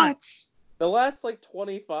on. The last like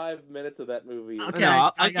 25 minutes of that movie. Okay, No,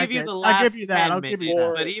 I I'll give you get- the I'll last give you that, 10 I'll give you minutes,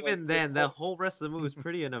 that. but Or, even like, then, the it's- whole rest of the movie was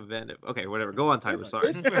pretty inventive. Okay, whatever. Go on, Tyler.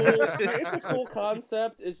 Sorry. It's a cool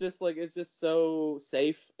concept. It's just so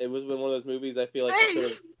safe. It was one of those movies I feel like it could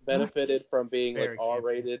have benefited from being like Very campy.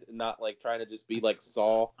 R-rated and not like trying to just be like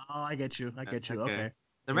Saw. Oh, I get you. Okay. Okay.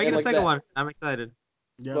 They're making a like second that. one. I'm excited.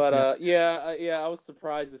 Yep, But yep. I was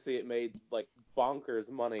surprised to see it made like bonkers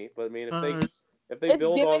money. But I mean, if they It's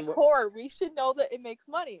build gimmick on horror. We should know that it makes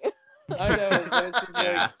money. I know, but it's just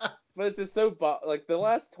Yeah. but it's just so like the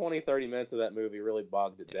last 20-30 minutes of that movie really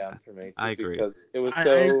bogged it down for me. I Just agree. because it was I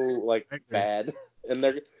so agree. bad, and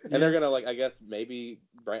they're Yeah. gonna I guess maybe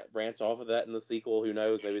branch off of that in the sequel. Who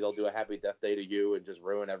knows? Maybe they'll do a Happy Death Day to You and just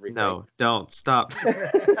ruin everything. No, don't stop.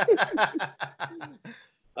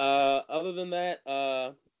 Other than that,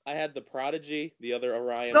 I had The Prodigy, the other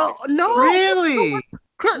Orion. No, picture. no. Really?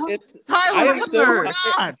 It's Tyler, I what's am going so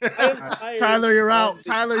on? I am tired. Tyler, you're of out. the-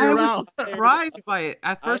 Tyler, I you're was out. surprised by it.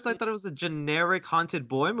 At first, I I'm- thought it was a generic haunted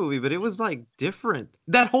boy movie, but it was like different.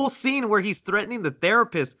 That whole scene where he's threatening the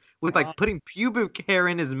therapist with like putting pubic hair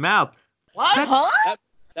in his mouth. What? Huh?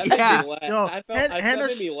 That made Yeah. me laugh. Yo, That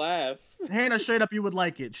made me laugh. Hannah, straight up, you would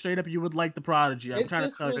like it. Straight up, you would like The Prodigy. I'm It trying to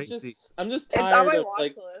just tell was you. just. I'm just It's on tired my of watch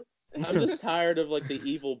list. I'm just tired of the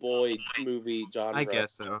evil boy movie genre. I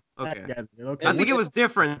guess so. Okay. Yeah, okay. I think it And was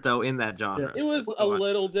different though in that genre. It was a Go on.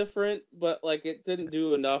 little different, but it didn't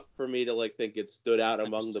do enough for me to think it stood out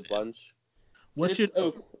among the bunch. What's your? It's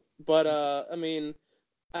okay, but I mean,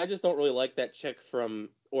 I just don't really like that chick from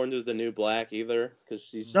Orange Is the New Black either, because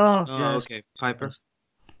she's Oh, Oh, yes. okay. Piper.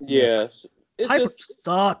 yeah. It's Piper just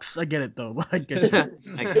sucks. I get it though. I get it.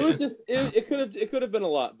 it was just it could have been a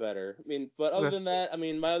lot better. I mean, but other Okay. than that, I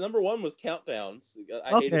mean, my number one was Countdowns.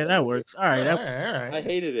 I Okay, hated that works. All right. All right. I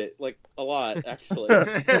hated it a lot actually.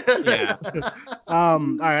 Yeah. All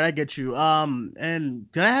right, I get you.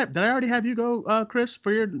 And did I already have you go, Chris,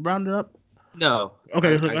 for your rounded up? No.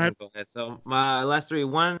 Okay, I go can ahead. go ahead. So my last three.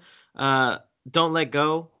 One, Don't Let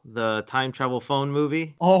Go, the time travel phone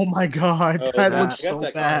movie. Oh my God, Oh, that I looks got so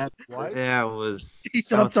that bad. What? Yeah, it was. He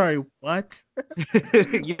said, "I'm sorry, what?"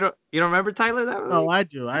 you don't remember Tyler that movie? Oh, I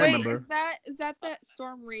do. I Wait, remember. is that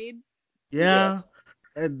Storm Reed? Yeah.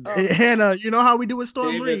 And Oh. Hannah, you know how we do with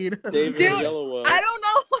Storm Reed. David Dude, Yellowell. I don't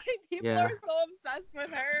know why people Yeah. are so obsessed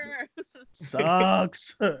with her.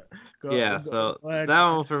 Sucks. Yeah, so go ahead. that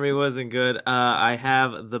one for me wasn't good. I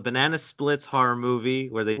have the Banana Splits horror movie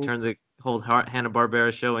where they turn the whole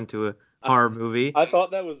Hanna-Barbera show into a horror movie. I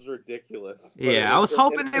thought that was ridiculous. But Yeah, I was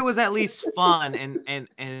hoping it was at least fun and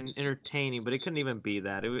entertaining, but it couldn't even be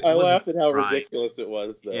that. It I wasn't laughed at how right. ridiculous it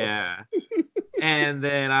was, though. Yeah. And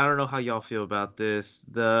then I don't know how y'all feel about this,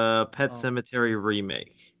 the Pet Cemetery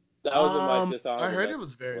remake. That was in my dishonorable. I heard it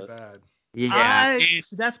was very list. bad. Yeah.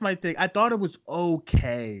 See, that's my thing. I thought it was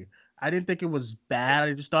okay. I didn't think it was bad.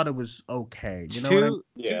 I just thought it was okay. You know what I mean?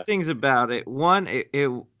 Two things about it. One, it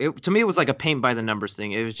to me it was like a paint by the numbers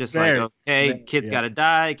thing. It was just Very, like, okay, very, kids yeah. gotta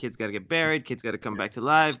die, kids gotta get buried, kids gotta come back to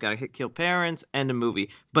life, gotta kill parents, end a movie.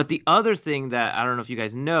 But the other thing that I don't know if you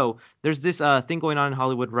guys know, there's this thing going on in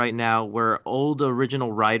Hollywood right now where old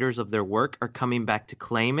original writers of their work are coming back to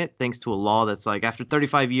claim it, thanks to a law that's like after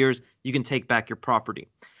 35 years you can take back your property.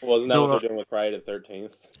 Well, isn't that what they're doing with Friday the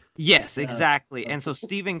 13th? Yes, exactly. And so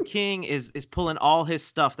Stephen King is pulling all his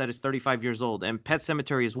stuff that is 35 years old, and Pet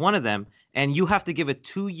Sematary is one of them. And you have to give a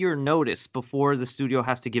 2-year notice before the studio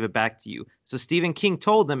has to give it back to you. So Stephen King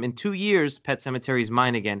told them in 2 years, Pet Sematary is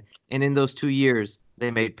mine again. And in those 2 years,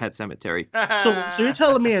 they made Pet Sematary. So you're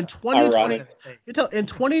telling me in 2020, Ironic. in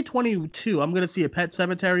 2022, I'm gonna see a Pet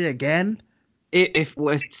Cemetery again? If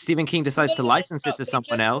Stephen King decides to license it to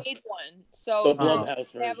someone else. Made one, The so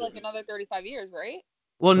Blumhouse they have version. another 35 years, right?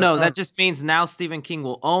 Well, no, that just means now Stephen King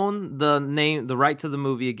will own the right to the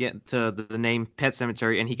movie again, to the name Pet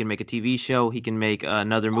Sematary, and he can make a TV show. He can make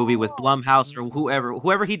another movie with Blumhouse or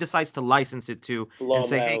whoever he decides to license it to, and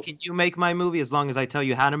say, hey, can you make my movie as long as I tell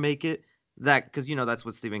you how to make it? That because that's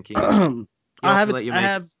what Stephen King does. I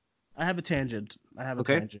have a tangent.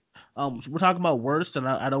 Okay. Tangent. We're talking about worst, and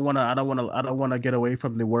I don't wanna get away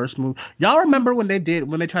from the worst movie. Y'all remember when they tried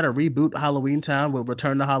to reboot Halloween Town with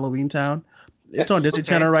Return to Halloween Town? It's on Disney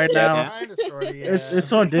Channel right now. Kind of, sort of, yeah.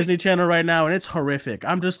 It's on Disney Channel right now, and it's horrific.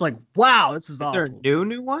 I'm just like, wow, this is awful. Is there a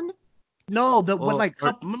new one? No,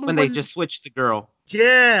 when they just switched the girl.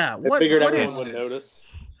 Yeah, I figured what everyone is would notice.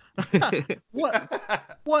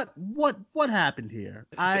 what happened here?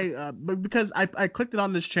 Because I clicked it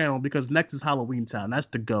on this channel because next is Halloween Town. That's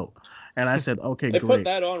the go, and I said, okay, They great. put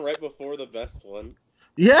that on right before the best one.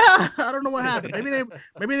 Yeah, I don't know what happened.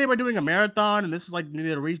 Maybe they were doing a marathon, and this is like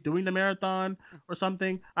they're doing the marathon or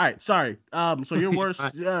something. All right, sorry. So your worst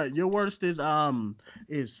is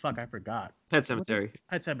fuck. I forgot. Pet Cemetery.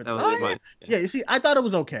 Pet Cemetery. That was mine. Yeah, you see, I thought it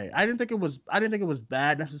was okay. I didn't think it was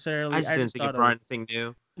bad necessarily. I just didn't think it brought anything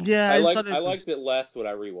new. Yeah, I liked it less when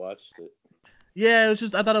I rewatched it. Yeah, it was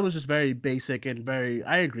just I thought it was just very basic and very.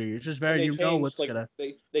 I agree. It's just And very they you know changed what's gonna.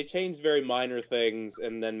 they changed very minor things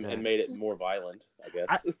and Yeah. made it more violent, I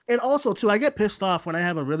I, guess. and also too, I get pissed off when I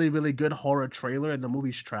have a really really good horror trailer and the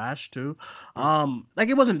movie's trash too. Like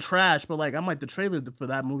it wasn't trash, but like I'm like the trailer for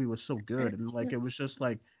that movie was so good and like it was just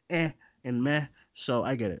like eh and meh. So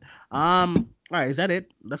I get it. All right, is that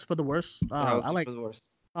it? That's for the worst. That was I like. for the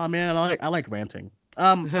worst. Oh man, I like ranting.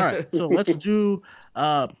 All right, so let's do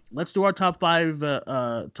our top five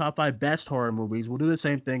best horror movies. We'll do the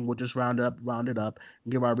same thing. We'll just round it up,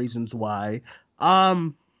 and give our reasons why. All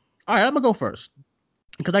right, I'm gonna go first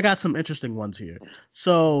because I got some interesting ones here.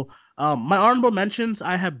 So, my honorable mentions,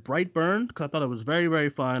 I have Brightburn because I thought it was very, very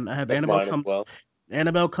fun. I have That's mine as well.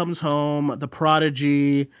 Annabelle Comes Home, The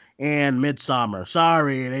Prodigy, and Midsummer.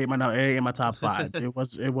 Sorry, it ain't my top five. It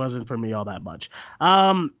wasn't for me all that much.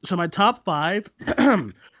 So my top five,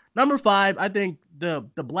 number five, I think the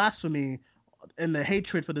blasphemy and the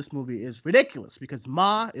hatred for this movie is ridiculous because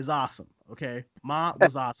Ma is awesome. Okay, Ma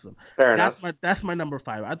was awesome. Fair enough. That's my number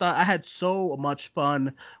five. I thought I had so much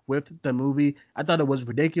fun with the movie. I thought it was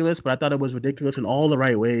ridiculous, but I thought it was ridiculous in all the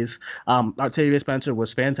right ways. Octavia Spencer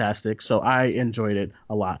was fantastic, so I enjoyed it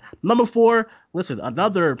a lot. Number four, listen,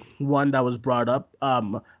 another one that was brought up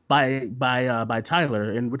by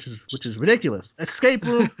Tyler, and which is ridiculous. Escape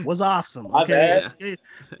Room was awesome. My Okay,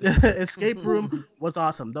 bad. Escape Room was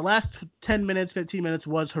awesome. The last 10 minutes, 15 minutes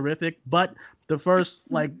was horrific, but the first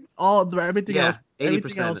like everything Yeah, else,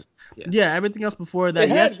 everything 80%. else, Yeah. yeah, everything else before that, It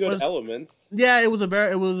had yes, good was elements. yeah, it was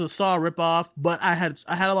a Saw ripoff, but I had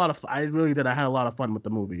a lot of I really did I had a lot of fun with the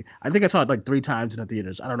movie. I think I saw it like three times in the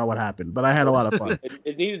theaters. I don't know what happened, but I had a lot of fun.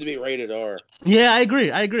 It needed to be rated R. Yeah, I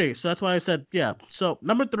agree. I agree. So that's why I said yeah. So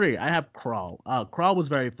number three, I have Crawl. Crawl was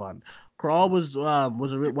very fun. Crawl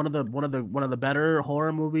one of the better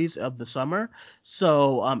horror movies of the summer.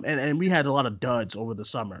 So and we had a lot of duds over the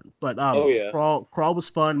summer, but Oh yeah. Crawl was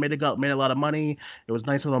fun. Made a lot of money. It was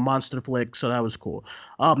nice little monster flick, so that was cool.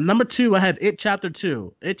 Number two, I have It Chapter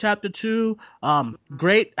Two. It Chapter Two,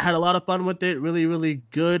 great. Had a lot of fun with it. Really really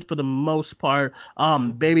good for the most part.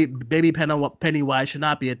 Baby Pennywise should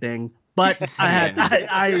not be a thing. But I had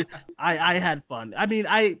Yeah. I had fun. I mean,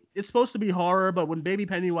 it's supposed to be horror, but when Baby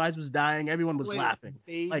Pennywise was dying, everyone was Wait, laughing.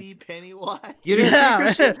 Like, Baby Pennywise. You didn't see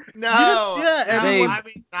Christian? No, yeah, no, They- I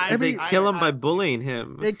mean, They I kill him by have seen- bullying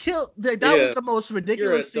him. that was Yeah. the most You're a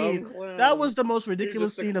ridiculous dumb scene. clown. That was the most You're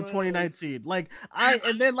ridiculous just a scene of clown. 2019. Like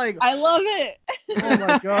and then like I love it. oh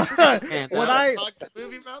my god. And, when uh, I talk the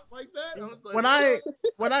movie about like that. I was like,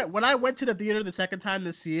 when I when I went to the theater the second time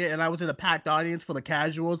to see it and I was in a packed audience full of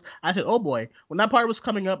casuals, I said, "Oh boy." When that part was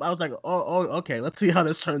coming up, I was like, "Oh, okay, let's see how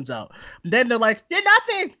this turns out." And then they're like, "You're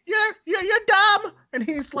nothing. You're dumb." And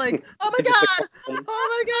he's like, "Oh my god. Oh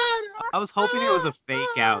my god." I was hoping it was a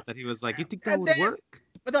fake out that he was like, "You think that And would then work?"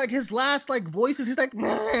 but like his last like voices, he's like,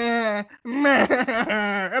 meh, meh.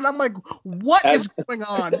 And I'm like, what is going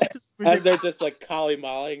on? This is And they're ridiculous. just like Kali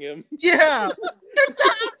Mollying him. Yeah, you're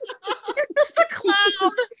dumb. You're just a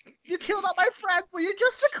clown. You killed all my friends, but you're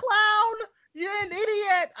just a clown. You're an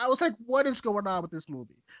idiot. I was like, what is going on with this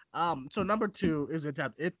movie? So number two is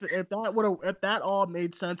Attempt. If that all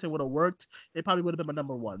made sense, it would have worked. It probably would have been my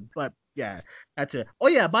number one. But yeah, that's it. Oh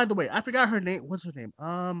yeah, by the way, I forgot her name. What's her name?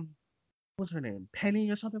 What's her name? Penny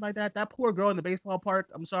or something like that. That poor girl in the baseball park.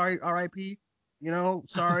 I'm sorry, R.I.P. You know,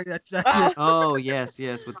 sorry. Oh yes,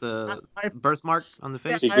 with the birthmark on the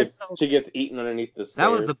Yeah, face. She gets eaten underneath the stairs. That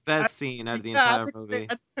was the best scene out of the entire movie. I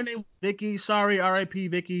think her name was Vicky. Sorry, R.I.P.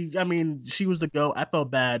 Vicky. I mean, she was the goat. I felt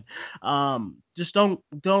bad. Just don't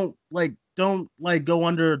like go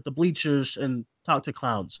under the bleachers and talk to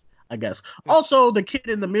clowns. I guess. Also, the kid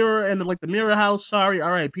in the mirror and like the mirror house. Sorry,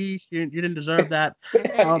 R.I.P. You didn't deserve that.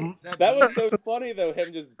 That was so funny though, him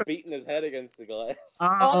just beating his head against the glass.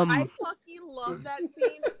 Oh, I fucking love that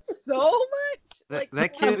scene so much.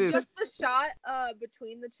 That kid is just the shot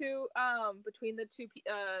between the two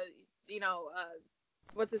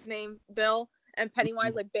what's his name, Bill and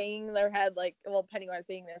Pennywise like banging their head, like Pennywise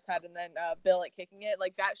banging his head and then Bill like kicking it,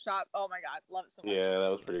 like that shot. Oh my god, love it so much. Yeah, that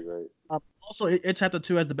was pretty great. Also, It Chapter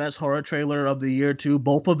 2 has the best horror trailer of the year too.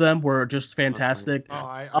 Both of them were just fantastic. Oh,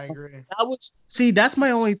 I agree. That's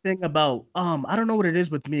my only thing about I don't know what it is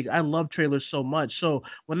with me. I love trailers so much. So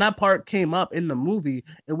when that part came up in the movie,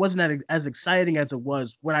 it wasn't as exciting as it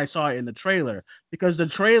was when I saw it in the trailer because the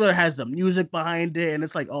trailer has the music behind it and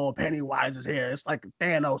it's like, oh, Pennywise is here. It's like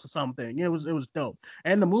Thanos or something. It was dope.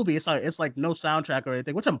 And the movie, it's like no soundtrack or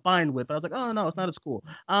anything, which I'm fine with. But I was like, oh no, it's not as cool.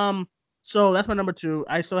 So that's my number two.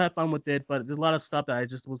 I still had fun with it, but there's a lot of stuff that I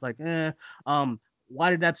just was like, eh. why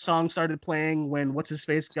did that song started playing when what's his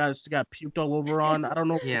face got puked all over on? I don't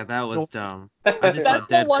know. Yeah, that was dumb. I just That's thought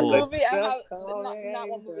the one Deadpool. movie I have. Not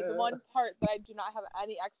one movie. The one part that I do not have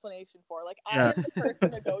any explanation for. Like I am the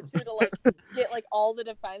person to go to like get like all the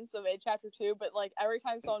defense of It Chapter 2, but like every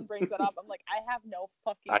time someone brings that up, I'm like, I have no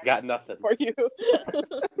fucking. I got nothing for you.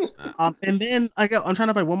 And then I'm trying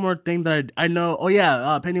to find one more thing that I know. Oh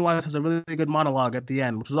yeah, Pennywise has a really good monologue at the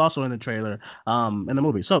end, which was also in the trailer, in the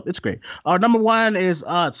movie. So it's great. Our number one is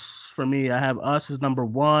Us. For me, I have Us as number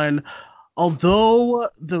one. Although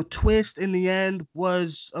the twist in the end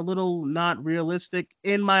was a little not realistic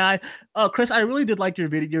in my eye. Chris, I really did like your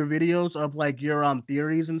videos of like your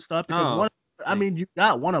theories and stuff because Oh, I mean, you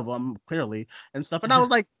got one of them clearly and stuff, and I was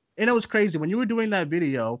like, and it was crazy when you were doing that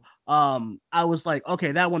video. I was like,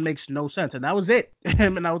 okay, that one makes no sense, and that was it.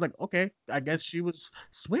 And I was like, okay, I guess she was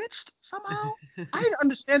switched somehow. I didn't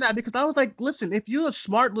understand that because I was like, listen, if you're a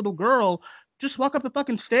smart little girl, just walk up the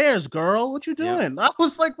fucking stairs, girl. What you doing? I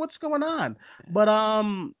was like, what's going on? But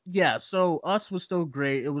yeah. So Us was still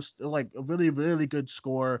great. It was still like a really, really good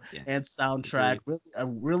score and soundtrack.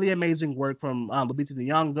 Really amazing work from Lupita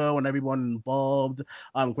Nyong'o and everyone involved.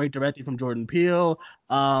 Great directing from Jordan Peele.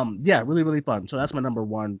 Yeah, really, really fun. So that's my number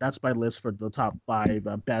one. That's my list for the top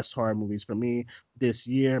 5 best horror movies for me this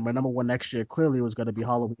year. My number one next year clearly was going to be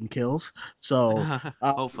Halloween Kills. So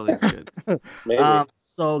hopefully it's good. maybe.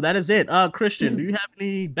 So that is it. Christian, do you have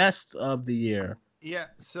any best of the year? Yeah,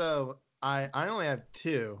 so I only have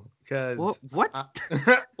 2 because what?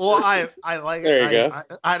 well, I like there it. You go.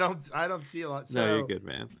 I don't see a lot. So no, you're good,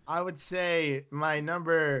 man. I would say my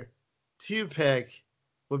number 2 pick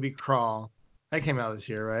would be Crawl. That came out this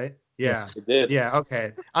year, right? Yeah. It did. Yeah,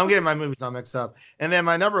 okay. I'm getting my movies all mixed up. And then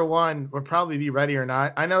my number 1 would probably be Ready or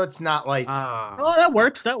Not. I know it's not like oh, that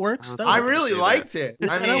works. That works. I really liked it.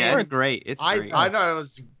 I mean, yeah, it's great. It's great. I thought it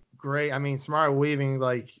was great. I mean, Samara Weaving,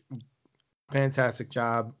 like, fantastic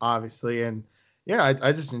job, obviously, and yeah,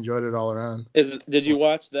 I just enjoyed it all around. Did you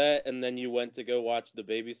watch that and then you went to go watch The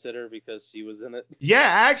Babysitter because she was in it? Yeah,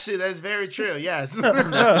 actually, that's very true. Yes.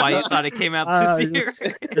 That's why you thought it came out this year.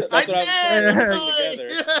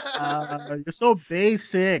 You're so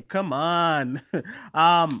basic. Come on.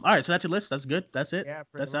 All right, so that's your list. That's good. That's it. Yeah,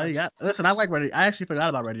 that's all you got. Listen, I like Ready. I actually forgot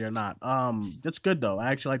about Ready or Not. That's good though.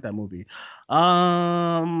 I actually like that movie.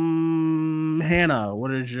 Hannah,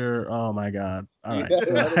 what is your? Oh my God. All right.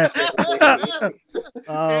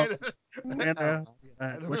 Hannah,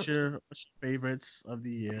 what's your favorites of the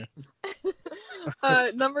year?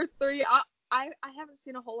 Number 3. I haven't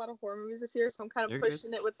seen a whole lot of horror movies this year, so I'm kind of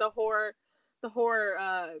pushing it with the horror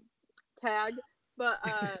tag. But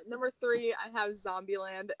number 3, I have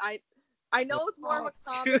Zombieland. I know it's more of a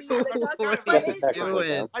comedy.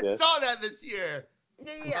 I saw that this year.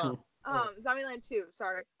 Yeah. Zombieland 2.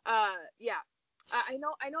 Sorry. Yeah. I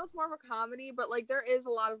know it's more of a comedy, but like there is a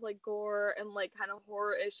lot of like gore and like kind of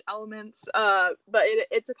horror-ish elements. But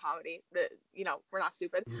it's a comedy. That we're not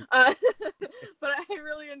stupid. But I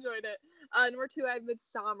really enjoyed it. Number 2, I have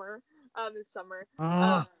Midsommar.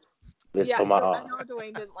 Yeah, I know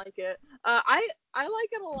Dwayne didn't like it. I like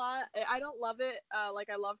it a lot. I don't love it. Like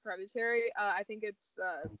I love Hereditary. I think it's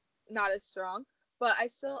not as strong. But I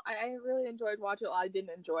really enjoyed watching it. I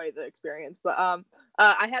didn't enjoy the experience, but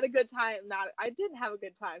I had a good time. I didn't have a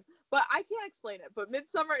good time, but I can't explain it. But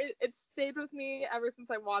Midsommar, it stayed with me ever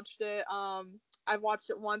since I watched it. I've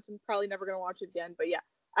watched it once and probably never gonna watch it again. But yeah,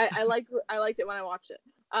 I liked it when I watched it.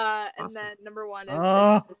 Awesome. And then number 1 is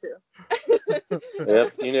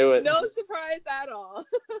Yep, you knew it. No surprise at all.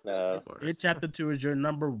 No. It Chapter 2 is your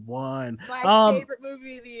number 1. My favorite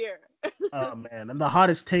movie of the year. Oh man, and the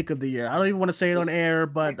hottest take of the year. I don't even want to say it on air,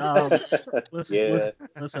 but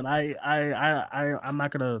listen. I'm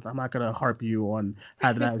not gonna harp you on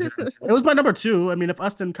how that. It was my number 2. I mean, if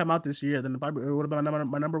Us didn't come out this year, then it would have been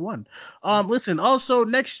my number 1. Listen. Also,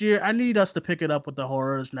 next year I need us to pick it up with the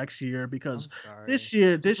horrors next year because this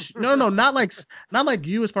year, no, not like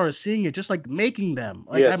you as far as seeing it, just like making them.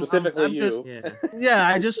 Like, specifically you.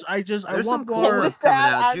 Just, I There's I want cool more ones coming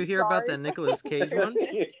out. Did you hear about that Nicolas Cage one?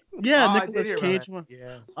 Yeah, Nicolas Cage one.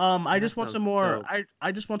 Yeah. I just want some more.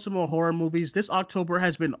 I just want some more horror movies. This October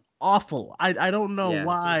has been awful. I don't know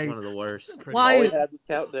why. It's one of the worst. Why is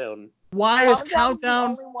Countdown? Why is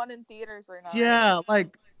Countdown the only one in theaters right now? Yeah,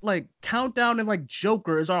 like Countdown and like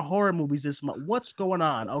Joker is our horror movies this month. What's going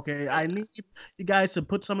on? Okay, I need you guys to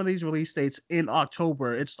put some of these release dates in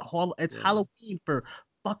October. It's Halloween for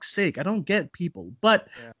fuck's sake. I don't get people, but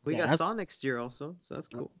we got Saw next year also, so that's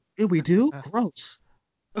cool. Yeah, we do. Gross.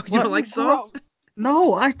 You don't like Saw?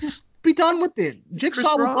 No, I just be done with it.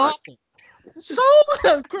 Jigsaw was awful. So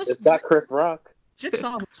it's got Chris Rock.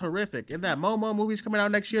 Jigsaw was horrific. And that Momo movie's coming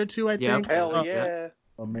out next year too, I Yep. think. Hell Oh, yeah.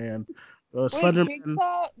 oh man. Wait, Slender Man.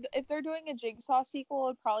 Jigsaw. If they're doing a Jigsaw sequel,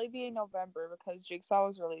 it'd probably be in November because Jigsaw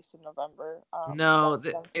was released in November. No, it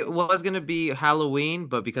 2017. was gonna be Halloween,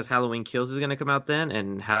 but because Halloween Kills is gonna come out then,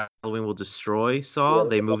 and Halloween Will Destroy Saw, Yeah,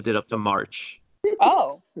 they moved it up to March.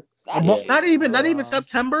 Oh, that's Yeah. Not even Wow.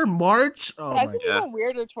 September, March. Oh that's my an Yeah. even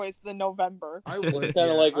weirder choice than November. I It's would, kind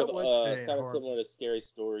of like I with would say kind of horror. similar to Scary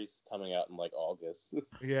Stories coming out in like August.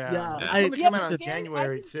 Yeah, Yeah, it's I- supposed to come out but in scary,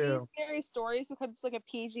 January I can too. see Scary Stories because it's like a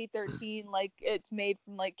PG-13, like it's made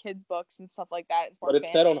from like kids' books and stuff like that. It's more But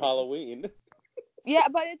it's set on fantasy. Halloween. Yeah,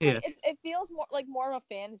 but it's like Yeah. it feels more of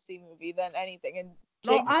a fantasy movie than anything. And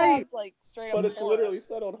No, Jigsaw's like straight But up it's horror. literally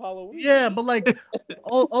set on Halloween. Yeah, but like,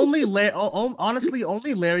 honestly,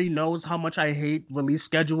 only Larry knows how much I hate release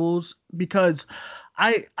schedules because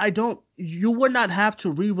I don't. You would not have to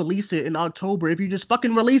re-release it in October if you just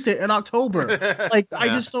fucking release it in October. Like, I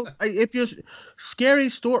Yeah. just don't. If you're Scary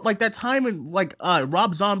Story, like that time in like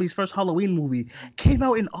Rob Zombie's first Halloween movie came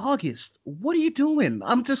out in August. What are you doing?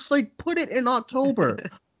 I'm just like, put it in October.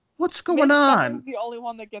 What's going Maybe that on? was the only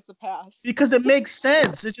one that gets a pass. Because it makes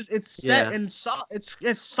sense. It's set Yeah. in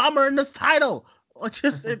it's summer in this title.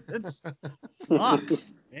 It's fuck,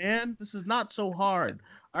 man. This is not so hard.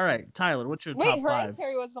 All right, Tyler, what's your Wait, top five?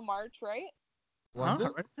 Hereditary was the March, right? Was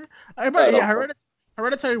it? Hereditary? don't know.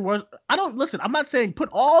 Hereditary was. I don't listen. I'm not saying put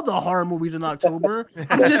all the horror movies in October.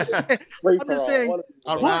 I'm just saying.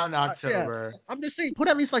 Around Put- October. I'm just saying put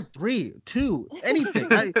at least like 3, 2, anything.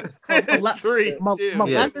 Three, Ma- two,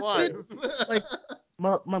 Maleficent? one. Like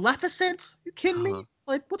Maleficent? You kidding me? Uh-huh.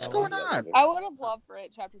 Like what's Oh, going yeah. on? I would have loved for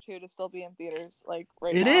it, Chapter 2, to still be in theaters, like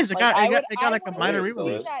right It now. is. It Like, got like a would've minor seen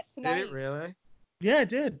re-release. that Did tonight. it really? Yeah, it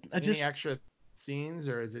did. I Any just extra scenes,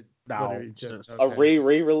 or is it No, literally it's just just- A okay?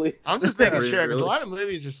 re-release. I'm just making Re- sure because a lot of release.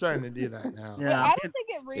 movies are starting to do that now. Yeah. I don't think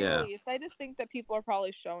it re-released. I just think that people are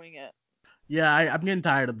probably showing it. Yeah, I'm getting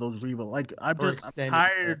tired of those re Like I'm Or just I'm extended.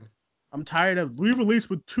 tired. I'm tired of re-release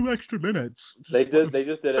with 2 extra minutes. They Just-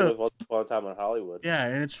 just did it with Once Upon a Time in Hollywood. Yeah,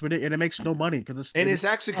 and it's ridiculous. And it makes no money because And it's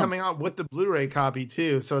actually coming out with the Blu-ray copy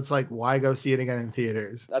too, so it's like, why go see it again in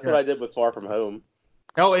theaters? That's Yeah. what I did with Far From Home.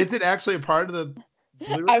 Oh, is it actually a part of the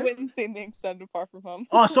Blu-ray? I went and seen the extended Far From Home.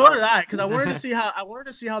 Oh, so did I, because I wanted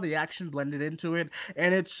to see how the action blended into it,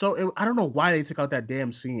 and I don't know why they took out that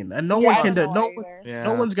damn scene, and no Yeah, one I can don't know either. Yeah.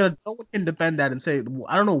 no one can defend that and say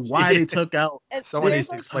I don't know why they took out. And Someone there's, needs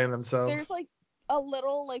to like, explain themselves. There's like a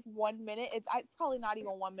little like 1 minute. It's probably not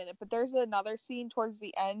even 1 minute, but there's another scene towards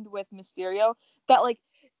the end with Mysterio that like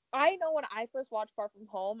I know when I first watched Far From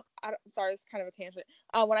Home. Sorry, it's kind of a tangent.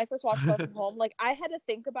 When I first watched Far From Home, like I had to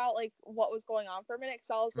think about like what was going on for a minute because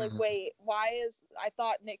I was like, Mhm. wait, I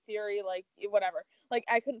thought Nick Fury like whatever. Like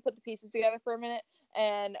I couldn't put the pieces together for a minute.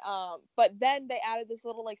 And but then they added this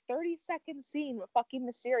little like 30-second scene with fucking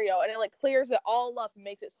Mysterio, and it like clears it all up and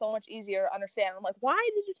makes it so much easier to understand. I'm like, why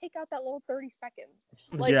did you take out that little 30 seconds?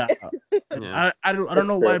 Like, Yeah, Yeah. I don't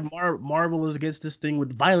know why Marvel is against this thing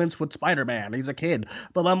with violence with Spider-Man. He's a kid,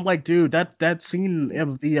 but I'm like, dude, that scene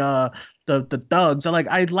of the thugs.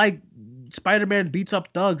 I like Spider-Man beats up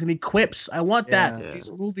thugs and he quips. I want that in Yeah. these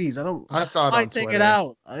movies. I saw it Why on take Twitter. it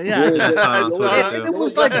out? Yeah, You only I get- saw it on you only Twitter, get- too. It you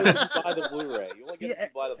was only like- get it if you buy the Blu-ray. You only get it if you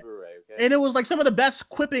buy the Blu-ray, okay? and it was like some of the best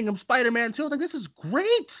quipping of Spider-Man too. Like this is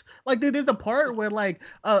great. Like there's a part where like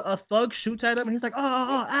a thug shoots at him and he's like,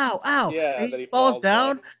 oh, ow, ow, Yeah, and then he he falls falls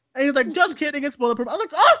down. down. And he's like, just kidding, it's bulletproof. I was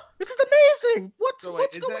like, oh, this is amazing. What's So wait,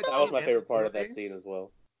 is going that- That on? was my favorite part of that movie? scene as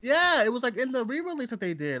well. Yeah, it was like in the re-release that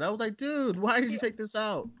they did. I was like, dude, why did you take this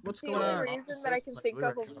out? What's the going only on? reason that I can think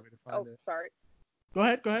of. Oh, sorry. Go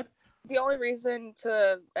ahead. The only reason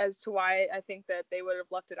as to why I think that they would have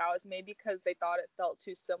left it out is maybe because they thought it felt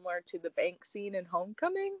too similar to the bank scene in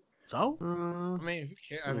Homecoming. So, I mean, who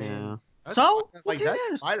cares? I mean, Yeah. that's, So? like Who that's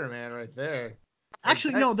cares? Spider-Man right there.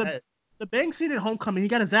 actually, Like, no, that- the bank scene in Homecoming, he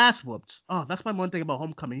got his ass whooped. Oh, that's my one thing about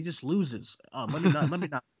Homecoming. He just loses.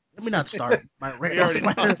 Let me not start my we radar. already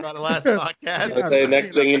talked about the last podcast. Yeah, Okay, I next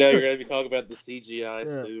mean, thing you know, you're gonna be talking about the CGI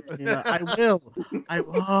Yeah, suit. yeah, I will.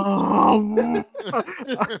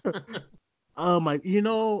 Oh my,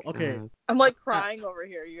 okay. I'm like crying over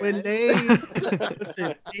here, you When guys.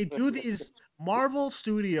 listen, they do these Marvel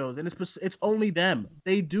Studios, and it's only them.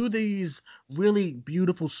 They do these really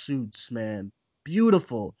beautiful suits, man,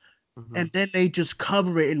 beautiful, and then they just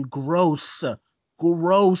cover it in gross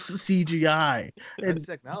CGI. That's And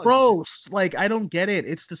technology. gross. Like I don't get it.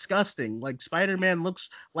 It's disgusting. Like Spider-Man looks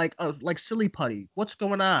like silly putty. What's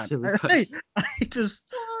going on? Silly putty. I just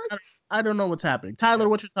I don't know what's happening. Tyler,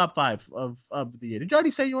 what's your top 5 of the year? Did you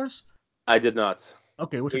already say yours? I did not.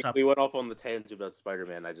 Okay, what's your top? We went off on the tangent about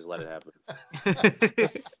Spider-Man. I just let it happen.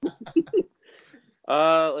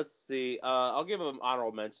 Let's see. I'll give him an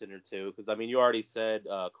honorable mention or two because I mean you already said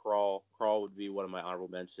Crawl. Crawl would be one of my honorable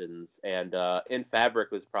mentions, and In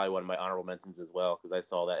Fabric was probably one of my honorable mentions as well because I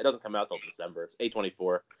saw that it doesn't come out till December. It's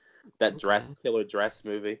A24. That killer dress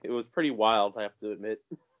movie. It was pretty wild, I have to admit.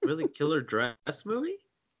 Really, killer dress movie?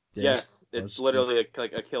 Yes, it's literally a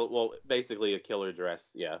kill. Well, basically a killer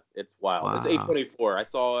dress. Yeah, it's wild. Wow. It's A24. I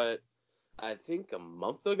saw it. I think a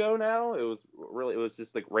month ago now. It was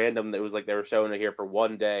just like random. It was like they were showing it here for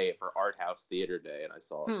one day for Art House Theater Day, and I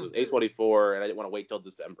saw it. It was A24, and I didn't want to wait till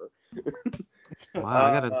December. Wow,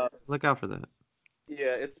 I gotta look out for that.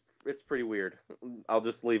 Yeah, it's pretty weird. I'll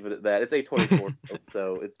just leave it at that. It's A24,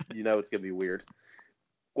 so it's it's gonna be weird.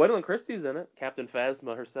 Gwendolyn Christie's in it. Captain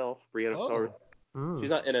Phasma herself, Brianna of Tarth. She's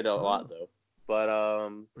not in it a lot though. But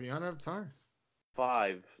Brianna of Tarth.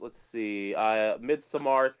 5. Let's see.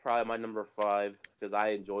 Midsommar is probably my number 5 because I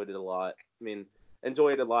enjoyed it a lot. I mean,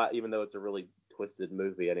 enjoyed it a lot, even though it's a really twisted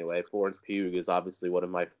movie. Anyway, Florence Pugh is obviously one of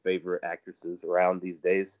my favorite actresses around these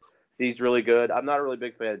days. She's really good. I'm not a really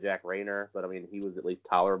big fan of Jack Rayner, but I mean, he was at least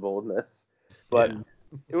tolerable in this. But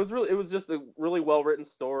it was just a really well written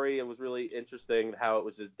story. It was really interesting how it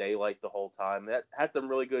was just daylight the whole time. That had some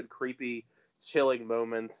really good creepy, chilling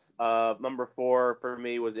moments. Number 4 for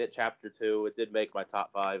me was It Chapter 2. It did make my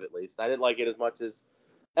top 5 at least. I didn't like it as much as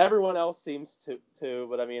everyone else seems to,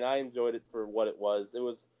 but I mean, I enjoyed it for what it was. It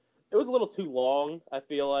was a little too long. I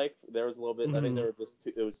feel like there was a little bit. I think there were just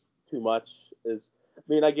it was too much. I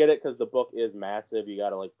mean, I get it because the book is massive. You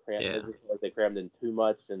gotta like cram. Yeah. They crammed in too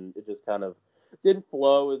much, and it just kind of didn't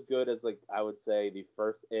flow as good as like I would say the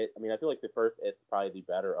first It. I mean, I feel like the first It's probably the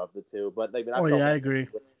better of the two. But I mean, I agree.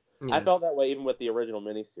 I felt that way even with the original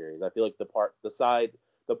miniseries. I feel like the side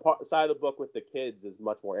of the book with the kids is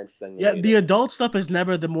much more interesting. Yeah, the adult stuff is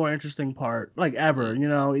never the more interesting part, like ever. You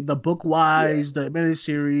know, the book wise, the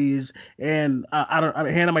miniseries, and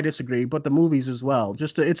Hannah might disagree, but the movies as well.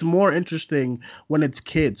 It's more interesting when it's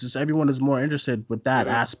kids. Everyone is more interested with that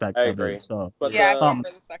aspect of it. So, but the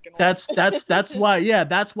second one. that's why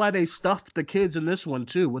that's why they stuffed the kids in this one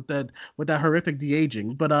too with that horrific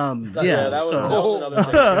de-aging. But that was another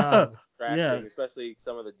thing. Yeah, especially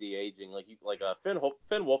some of the de-aging, like Finn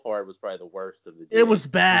Wolfhard was probably the worst of the de-aging. It was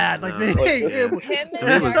bad. Like Ben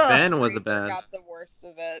was bad. Got the worst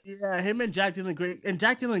of it. Yeah, him and Jack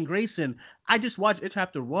Dylan Grayson. I just watched It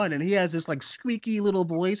Chapter 1, and he has this like squeaky little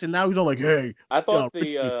voice, and now he's all like, "Hey." I thought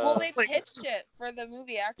well, they pitched it for the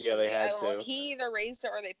movie. Actually, yeah, they had to. He either raised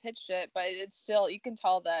it or they pitched it, but it's still you can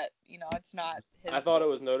tell that it's not. His I thought it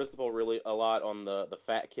was noticeable really a lot on the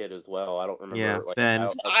fat kid as well. I don't remember. Yeah, Ben.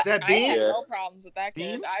 I had no problems with that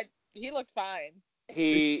kid. He looked fine.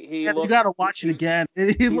 He you gotta watch it again.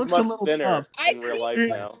 He looks a little tough in real life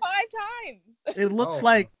now. 5 times. It looks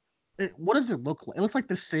like. What does it look like? It looks like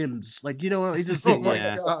The Sims. Like, it just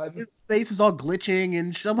his face is all glitching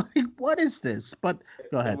and shit. I'm like, what is this? But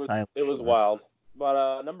go ahead, Tyler. It was wild.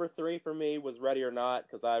 But number 3 for me was Ready or Not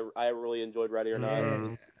because I really enjoyed Ready or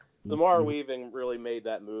Not. Samara Weaving really made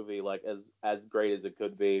that movie like as great as it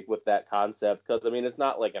could be with that concept because I mean it's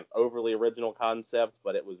not like an overly original concept,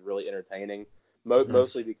 but it was really entertaining.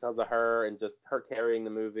 Mostly because of her and just her carrying the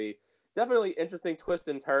movie. Definitely interesting twists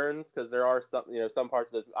and turns because there are some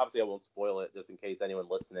parts of this. Obviously, I won't spoil it just in case anyone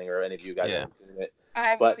listening or any of you guys haven't seen it. I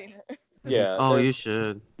haven't seen it. Yeah. Oh, you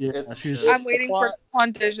should. Yeah, I'm waiting for it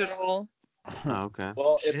on digital. Oh, okay.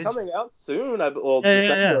 Well, it's coming out soon.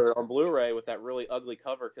 December on Blu-ray with that really ugly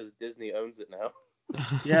cover because Disney owns it now.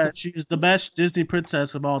 Yeah, she's the best Disney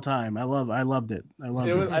princess of all time. I loved it.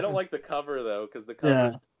 I don't like the cover though because the cover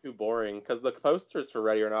is too boring. Because the posters for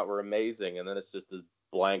Ready or Not were amazing, and then it's just this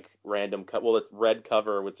blank random well, it's red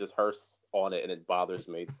cover with just her on it, and it bothers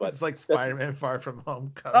me. But it's like Spider-Man Far From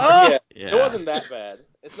Home cover. Oh! Yeah, it wasn't that bad.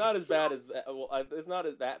 It's not as bad as that. Well, it's not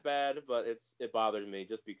as that bad, but it bothered me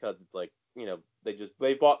just because it's like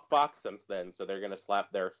they bought Fox since then, so they're gonna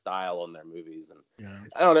slap their style on their movies, and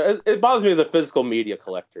I don't know. It bothers me as a physical media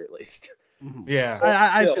collector, at least. Yeah,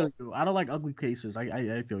 I feel you. I don't like ugly cases.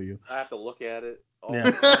 I feel you. I have to look at it.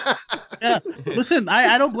 Yeah. Listen,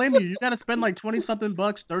 I don't blame you. You got to spend like $20-something,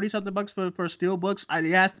 $30-something for steel books. It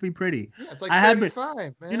has to be pretty. Yeah, it's like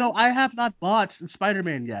 $35, man. I have not bought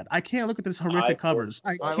Spider-Man yet. I can't look at these horrific covers.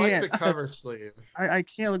 I like the cover sleeve. I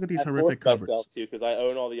can't look at these horrific covers. Too, because I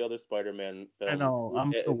own all the other Spider-Man films. I know.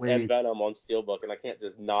 And Venom on Steelbook, and I can't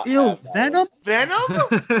just not. Venom?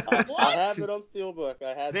 I have it on Steelbook.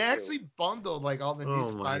 They actually bundled like all the new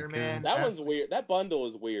Spider-Man. That one's weird. That bundle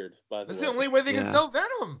is weird. By the way, that's the only way they can sell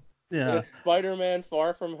Venom. Yeah. It's Spider-Man,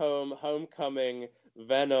 Far From Home, Homecoming,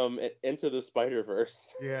 Venom, Into the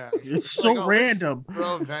Spider-Verse. Yeah. It's Like, so oh, let's just random.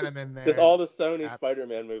 throw Venom in there. Just all the It's Sony hap-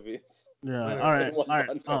 Spider-Man movies. Yeah. All literally. right. in one All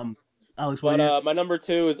right. context. Alex, what But are you? my number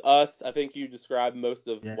 2 is Us. I think you described most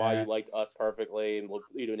of why Yeah. you liked Us perfectly, and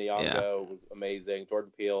Lupita Yeah. Nyong'o was amazing.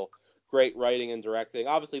 Jordan Peele, great writing and directing.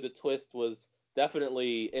 Obviously, the twist was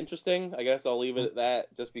definitely interesting. I guess I'll leave it at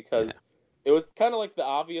that, just because it was kind of like the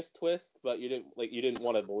obvious twist, but you didn't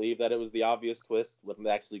want to believe that it was the obvious twist when it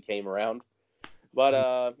actually came around.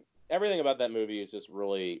 But everything about that movie is just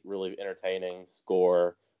really, really entertaining.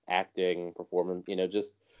 Score, acting, performance,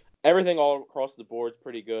 just everything all across the board is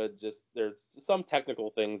pretty good. Just there's some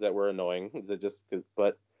technical things that were annoying.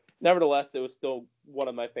 But nevertheless, it was still one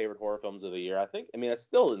of my favorite horror films of the year. I mean, it's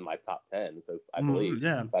still in my top 10, so I believe.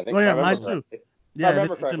 Yeah. I think Oh if I yeah, remember mine too. correctly. If I Yeah,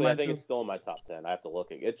 remember it's in correctly, I mine think too. it's still in my top 10. I have to look.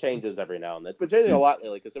 It changes every now and then. It's been changing a lot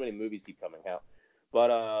lately because so many movies keep coming out.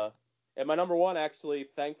 But and my number 1, actually,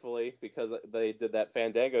 thankfully, because they did that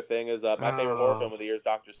Fandango thing, is my favorite horror film of the year is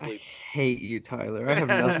Doctor I Sleep. hate you, Tyler. I have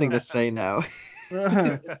nothing to say now.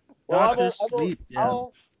 Well, Doctor Sleep. Yeah.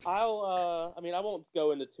 I mean, I won't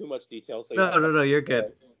go into too much detail. So No, you're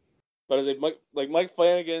good. But Mike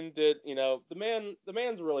Flanagan did, the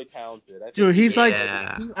man's really talented. I think Dude, he he's did. like,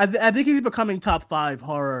 Yeah. I think he's becoming top 5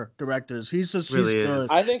 horror directors. He's Really good. is.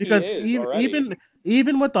 I think he Because is already.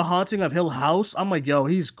 even with The Haunting of Hill House, I'm like, yo,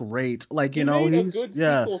 he's great. Like, He made a he's good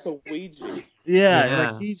sequel to Ouija. like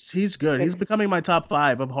Yeah. he's good. He's becoming my top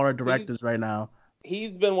 5 of horror He's directors right now.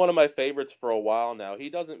 he's been one of my favorites for a while now.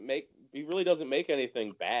 He really doesn't make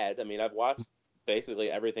anything bad. I mean, I've watched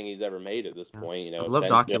basically everything he's ever made at this point. I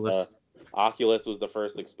loved Oculus. Oculus was the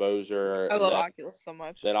first exposure. I and love then, Oculus so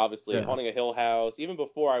much. Then obviously Yeah. Haunting a Hill House. Even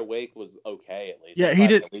Before I Wake was okay, at least. Yeah, That's he my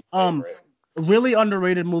did least favorite. really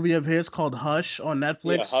underrated movie of his called Hush on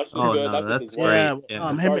Netflix. Yeah, Hush was Oh good. no, That's with his that's wife. great. Yeah,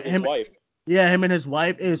 Yeah. It stars his wife. Yeah, him and his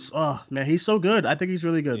wife is. Oh man, he's so good. I think he's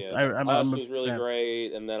really good. Yeah, I'm Hush a was really fan.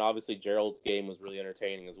 great, and then obviously Gerald's Game was really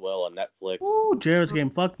entertaining as well on Netflix. Ooh, Jared's game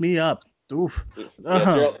fucked me up. Oof. Yeah,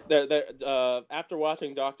 Gerald. After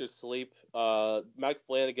watching Doctor Sleep, Mike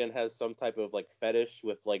Flanagan has some type of like fetish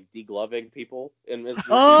with like degloving people in his movies.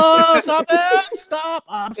 Oh, stop it! Stop!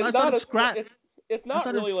 I started scratching. It's not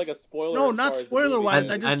really like a spoiler. No, as not far as the spoiler movie wise. goes.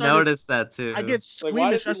 I just I started. noticed that too. I get Like,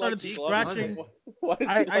 why does squeamish. he I started like scratching. Why does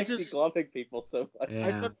he I like just- degloving people so much? Yeah.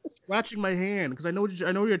 I started scratching my hand because I know what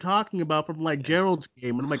you're talking about from like Gerald's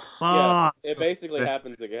game, and I'm like, Yeah, fuck. it basically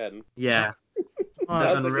happens again. Yeah. I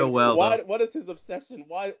was Done like, real well, Why? though. What is his obsession?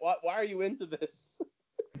 Why are you into this?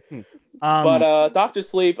 Um, But Doctor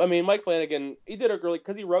Sleep, I mean, Mike Flanagan, he did a really,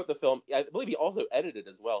 because he wrote the film. I believe he also edited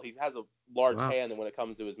as well. He has a large Wow. hand when it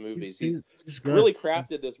comes to his movies. he's good. Really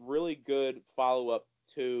crafted this really good follow-up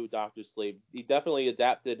to Doctor Sleep. He definitely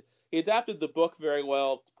adapted. He adapted the book very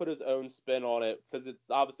well, put his own spin on it, because it's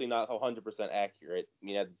obviously not 100% accurate. I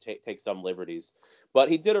mean, he had to take some liberties. But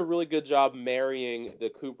he did a really good job marrying the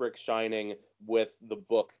Kubrick Shining with the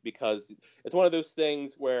book, because it's one of those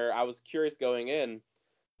things where I was curious going in,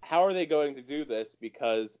 how are they going to do this?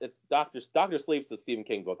 Because it's Doctor Sleep's the Stephen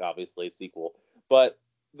King book, obviously, sequel. But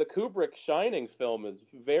the Kubrick Shining film is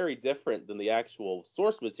very different than the actual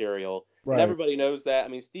source material. Right. And everybody knows that. I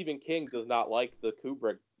mean, Stephen King does not like the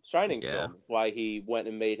Kubrick Shining Yeah. film. That's why he went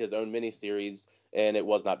and made his own miniseries, and it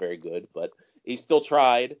was not very good, but he still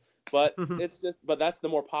tried. But but that's the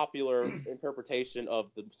more popular interpretation of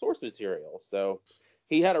the source material. So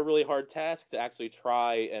he had a really hard task to actually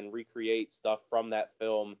try and recreate stuff from that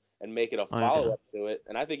film and make it a follow-up to it.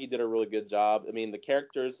 And I think he did a really good job. I mean, the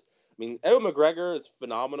characters. I mean, Ewan McGregor is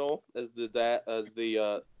phenomenal as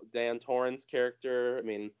the Dan Torrance character. I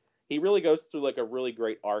mean, he really goes through like a really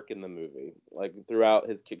great arc in the movie, like throughout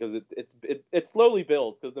his, because it slowly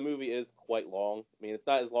builds, because the movie is quite long. I mean, it's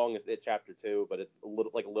not as long as It Chapter 2, but it's a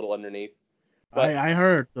little underneath. But I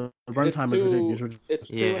heard the runtime is ridiculous. It's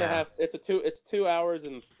 2.5. It's 2 hours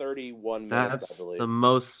and 31 minutes. That's I believe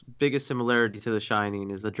the biggest similarity to The Shining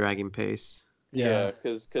is the dragging pace. Yeah,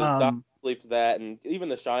 because Doctor Sleep's that, and even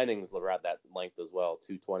The Shining's around that length as well,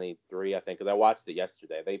 2:23, I think. Because I watched it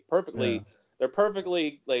yesterday. They're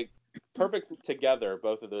perfectly like perfect together,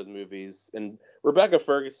 both of those movies. And Rebecca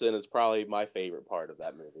Ferguson is probably my favorite part of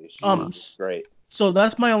that movie. She's great. So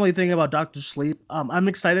that's my only thing about Doctor Sleep. I'm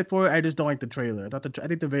excited for it. I just don't like the trailer. I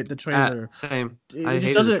think the trailer. Same. I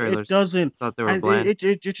hated the trailers. It doesn't. Thought they were bland.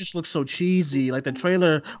 It just looks so cheesy. Like the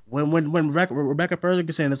trailer when Rebecca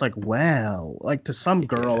Ferguson is like, well, like to some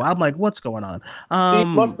girl. I'm like, what's going on? She's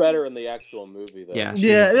much better in the actual movie, though.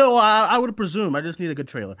 Yeah. I would presume. I just need a good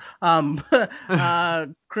trailer.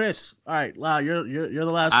 Chris, all right, you're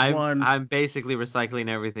the last one. I'm basically recycling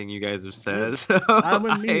everything you guys have said. So I'm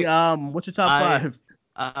with me. What's your top 5?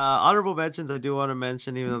 Honorable mentions I do want to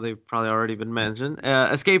mention, even though they've probably already been mentioned.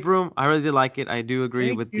 Escape Room, I really did like it. I do agree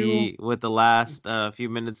Thank with you. the last few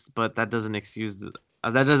minutes, but that doesn't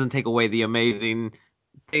that doesn't take away the amazing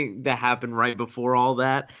thing that happened right before all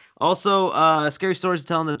that. Also, Scary Stories to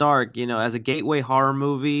Tell in the Dark. As a gateway horror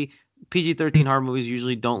movie, PG-13 horror movies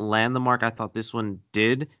usually don't land the mark. I thought this one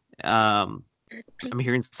did. Um, I'm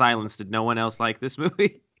hearing silence. Did no one else like this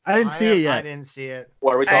movie? I didn't see it I yet. didn't see it.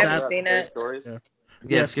 What are we I talking haven't Sad. about? seen Scary it. Yeah. stories.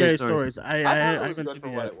 Yeah, Yeah, Scary scary Stories. stories. I I I, thought I it was haven't good seen for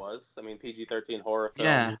it what yet. it was. I mean, PG-13 horror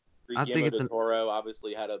Yeah, film. I think Guillermo it's del an Toro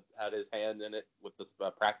obviously had his hand in it with the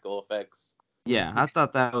practical effects. Yeah, I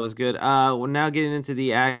thought that was good. We're now getting into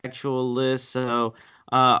the actual list. So,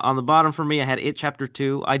 on the bottom for me, I had It Chapter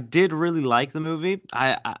 2. I did really like the movie.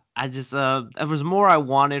 I just there was more I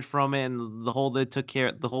wanted from it, and the whole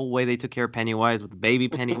way they took care of Pennywise with the baby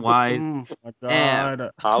Pennywise, My and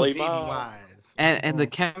God. Holly Baby Mom. wise. and the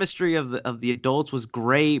chemistry of the adults was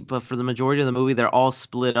great. But for the majority of the movie, they're all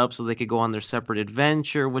split up so they could go on their separate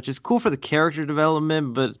adventure, which is cool for the character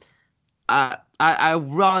development, but I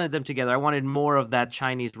wanted them together. I wanted more of that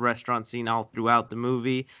Chinese restaurant scene all throughout the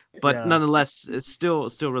movie, but Yeah. nonetheless, it's still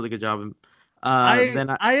really good job. I Then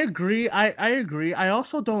I I agree. I agree. I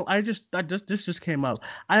also don't. I just this just came up.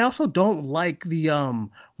 I also don't like the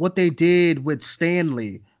what they did with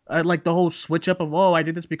Stanley. I like the whole switch up of, oh, I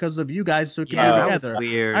did this because of you guys so we can be Yeah, that was together.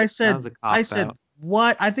 weird. That was a I cop said out.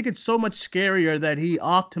 what? I think it's so much scarier that he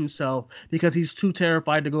offed himself because he's too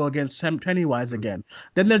terrified to go against Pennywise again.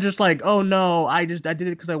 Then they're just like, oh no, I did it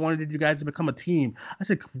because I wanted you guys to become a team. I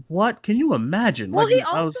said, what? Can you imagine? Well, Like he I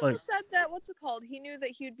also was like, said that what's it called? He knew that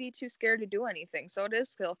he'd be too scared to do anything, so it is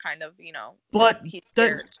still kind of that but he's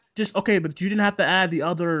that scared. just okay, but you didn't have to add the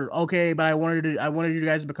other okay, but I wanted you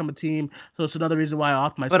guys to become a team, so it's another reason why I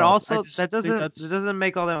offed But myself. I also, just that think doesn't that's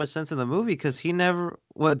make all that much sense in the movie because he never.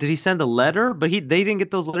 What did he send a letter? But they didn't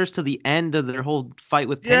get those letters to the end of their whole fight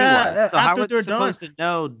with Pennywise. yeah, So how after was he they're done. supposed to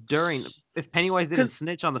know during if Pennywise didn't Because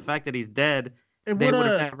snitch on the fact that he's dead? it They would would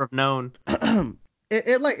have have never have known.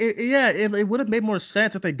 it would have made more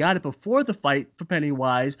sense if they got it before the fight for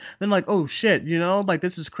Pennywise. Then like, oh shit, like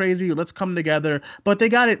this is crazy. Let's come together. But they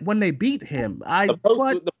got it when they beat him. The post,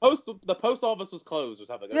 What? the post office was closed or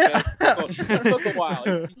something. Yeah. Okay, it took a while.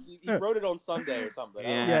 He wrote it on Sunday or something. I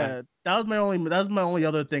don't know. Yeah. Yeah, that was my only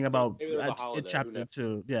other thing about Maybe there was a it holiday. Who chapter knows?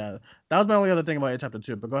 2. Yeah, that was my only other thing about it chapter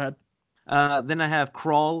 2. But go ahead. Then I have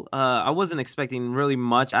Crawl. I wasn't expecting really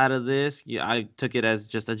much out of this. Yeah, I took it as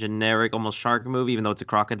just a generic, almost shark movie, even though it's a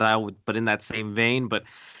crocodile, but in that same vein. But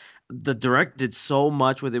the direct did so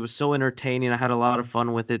much with it. It was so entertaining. I had a lot of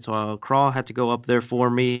fun with it. So Crawl had to go up there for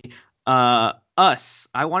me. Us.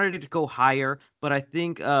 I wanted it to go higher, but I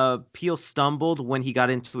think Peel stumbled when he got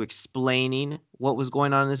into explaining what was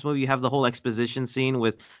going on in this movie. You have the whole exposition scene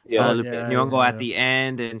with Yeah, Lupita Yeah, Nyong'o at yeah. the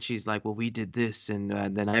end, and she's like, "Well, we did this, and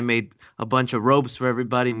then I made a bunch of ropes for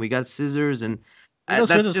everybody, and we got scissors, and Where those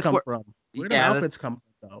that's scissors just come where, from? Where them yeah, that's outfits come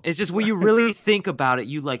from, though? it's just when you really think about it,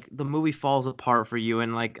 you like the movie falls apart for you,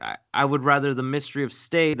 and like I would rather the mystery have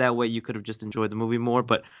stayed that way. You could have just enjoyed the movie more,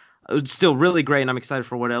 but it's still really great, and I'm excited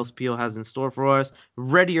for what else Peele has in store for us.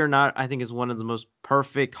 Ready or Not, I think, is one of the most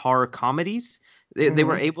perfect horror comedies. They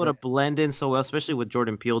were Mhm. able to blend in so well, especially what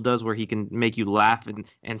Jordan Peele does, where he can make you laugh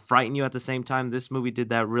and frighten you at the same time. This movie did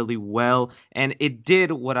that really well, and it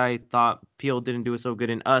did what I thought Peele didn't do so good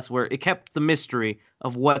in Us, where it kept the mystery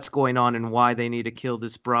of what's going on and why they need to kill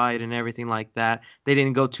this bride and everything like that. They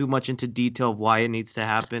didn't go too much into detail of why it needs to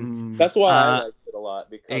happen. Mm. that's why I Uh, liked it a lot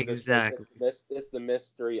because exactly. it's the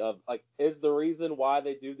mystery of like, is the reason why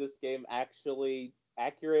they do this game actually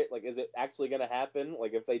accurate? Like, is it actually going to happen?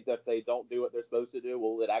 Like, if they don't do what they're supposed to do,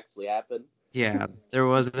 will it actually happen? Yeah, there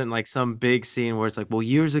wasn't like some big scene where it's like, well,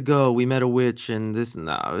 years ago we met a witch and this.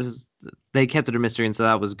 No, it was they kept it a mystery, and so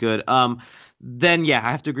that was good. Then yeah,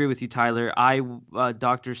 I have to agree with you, Tyler.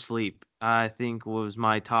 Doctor Sleep, I think was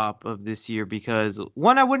my top of this year because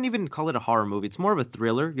one, I wouldn't even call it a horror movie. It's more of a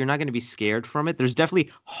thriller. You're not going to be scared from it. There's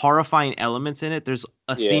definitely horrifying elements in it. There's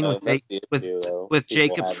a scene Yeah, with that's the with issue though. with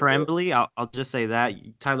People Jacob have with it. Tremblay. I'll just say that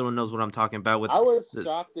Tyler knows what I'm talking about. I With was the,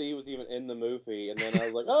 shocked that he was even in the movie, and then I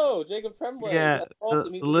was like, "Oh, Jacob Tremblay, yeah, that's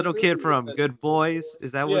awesome. the He's in this little kid movie." from Good Boys.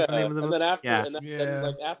 Is that Yeah, what's the name of the and movie? then Yeah. Yeah.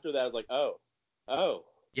 like after that, I was like, "Oh, oh,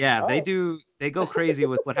 Yeah, oh." they go crazy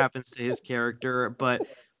with what happens to his character, but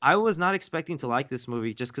I was not expecting to like this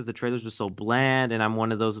movie just because the trailers were so bland, and I'm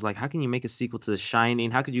one of those like, how can you make a sequel to The Shining?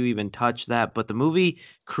 How could you even touch that? But the movie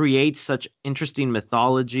creates such interesting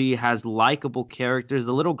mythology, has likable characters.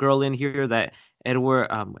 The little girl in here that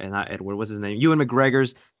not Edward, what's his name? Ewan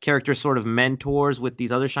McGregor's character sort of mentors with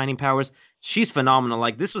these other shining powers. She's phenomenal.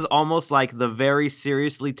 Like this was almost like the very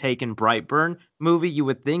seriously taken Brightburn movie, you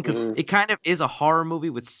would think, because Mhm. it kind of is a horror movie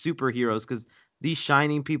with superheroes, because these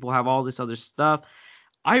shining people have all this other stuff.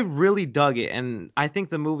 I really dug it, and I think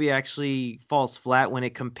the movie actually falls flat when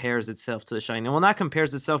it compares itself to The Shining. Well, not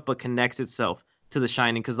compares itself, but connects itself to The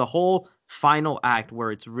Shining, because the whole final act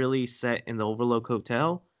where it's really set in the Overlook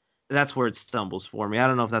Hotel, that's where it stumbles for me. I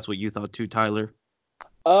don't know if that's what you thought too, Tyler.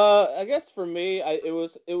 I guess for me, it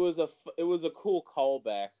was a cool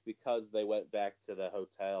callback because they went back to the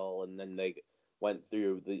hotel and then they went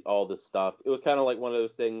through all the stuff. It was kind of like one of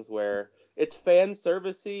those things where it's fan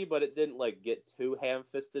servicey, but it didn't like get too ham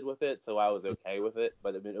fisted with it, so I was okay with it.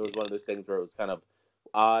 But I mean, it was one of those things where it was kind of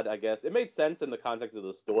odd. I guess it made sense in the context of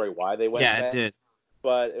the story why they went Yeah, it back, did.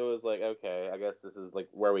 but it was like, okay, I guess this is like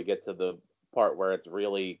where we get to the part where it's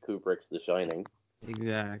really Kubrick's The Shining.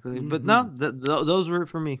 Exactly. But no, those were it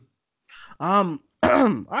for me. All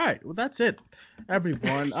right. Well, that's it,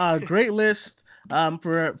 everyone. Great list.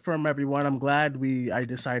 From everyone. I'm glad I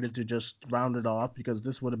decided to just round it off because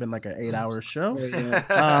this would have been like an 8-hour show.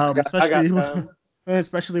 I got Especially time.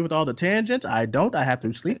 especially with all the tangents. I don't. I have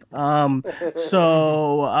to sleep. All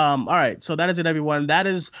right. So that is it, everyone. That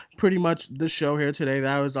is pretty much the show here today.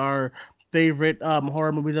 That was our favorite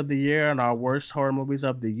horror movies of the year and our worst horror movies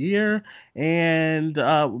of the year. And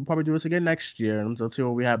we'll probably do this again next year. And so see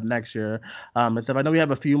what we have next year. And stuff. I know we have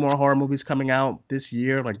a few more horror movies coming out this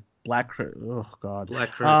year, like oh God.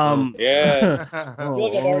 Black Crystal. Yeah. I feel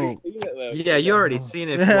like I've already Oh, seen it though. Yeah, you already seen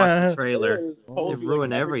it if you watched the trailer. Trailers oh, told It you like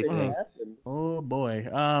ruined everything that everything. happened. oh boy.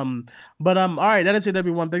 All right, that is it,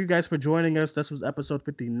 everyone. Thank you guys for joining us. This was episode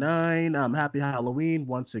 59. Happy Halloween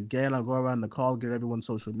once again. I'll go around the call, get everyone's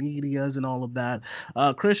social medias and all of that.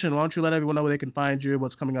 Christian, why don't you let everyone know where they can find you,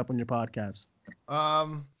 what's coming up on your podcast?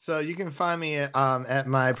 So you can find me at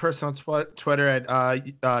my personal Twitter at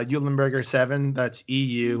Eulenberger7. That's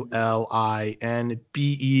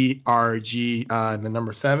EULINBERG and the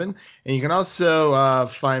number 7. And you can also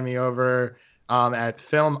find me over at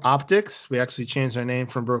Film Optics. We actually changed our name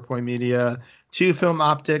from Broke Boy Media to Film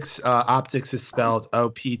Optics. Optics is spelled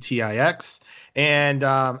OPTIX. And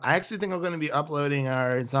I actually think I'm going to be uploading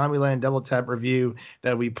our Zombieland Double Tap review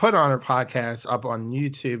that we put on our podcast up on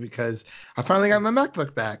YouTube because I finally got my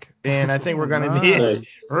MacBook back, and I think we're going to be Nice.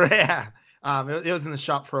 yeah. It was in the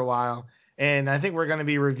shop for a while, and I think we're going to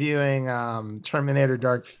be reviewing Terminator: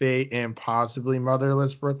 Dark Fate and possibly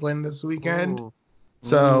Motherless Brooklyn this weekend. Ooh.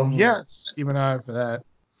 So yeah, just keep an eye out for that.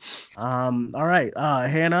 All right.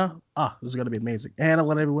 Hannah. This is gonna be amazing. Hannah,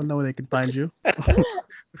 let everyone know where they can find you.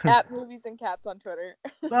 At Movies and Cats on Twitter.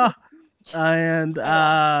 Ah, and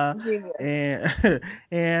Jesus.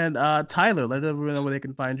 and Tyler, let everyone know where they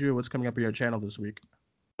can find you. What's coming up on your channel this week?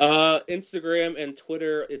 Instagram and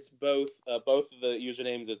Twitter, it's both. Both of the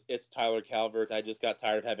usernames is it's Tyler Calvert. I just got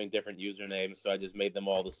tired of having different usernames, so I just made them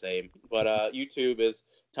all the same. But YouTube is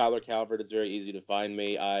Tyler Calvert. It's very easy to find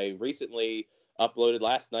me. I recently uploaded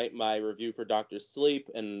last night my review for Doctor Sleep,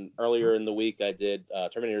 and earlier in the week I did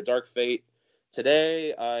Terminator: Dark Fate.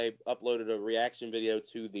 Today I uploaded a reaction video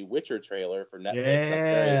to the Witcher trailer for Netflix.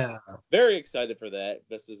 Yeah, I'm very excited for that.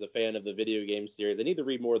 Just as a fan of the video game series, I need to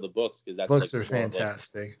read more of the books because that's books like are more of, like,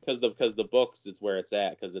 fantastic. because the books it's where it's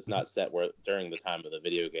at because it's not set where during the time of the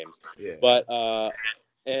video games. Yeah. But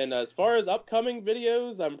and as far as upcoming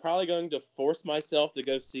videos, I'm probably going to force myself to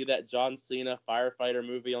go see that John Cena firefighter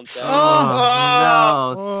movie on Saturday.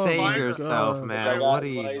 No, Oh save my yourself, God. man. I What got are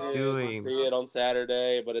you invited to doing? see it on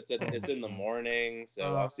Saturday, but it's in the morning,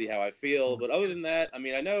 so I'll see how I feel. But other than that, I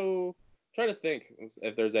mean, I know. I'm trying to think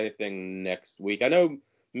if there's anything next week. I know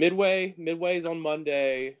Midway's on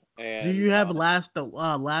Monday, and Do you have last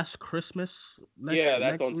Christmas yeah, that's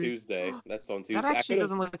next on week? Tuesday. That's on That Tuesday. actually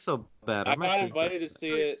doesn't look so bad. I I'm got actually invited to see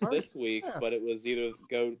it this week, Yeah. but it was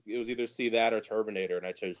either see that or Terminator, and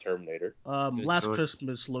I chose Terminator. Good Last choice.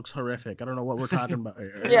 Christmas looks horrific. I don't know what we're talking about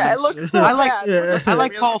here. Yeah, it looks so I like- bad. Yeah. I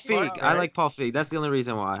like Paul Really Feig. smart, I right? like Paul Feig. That's the only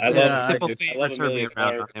reason why. I Yeah, love Simple I- Feig I love for turned me Emilia around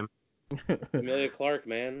on Clarke. him. Emilia Clarke,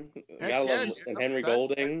 man, Heck gotta yeah, love she's and not Henry bad.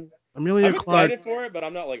 Golding. Amelia I'm Clark. excited for it, but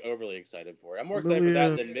I'm not like overly excited for it. I'm more excited for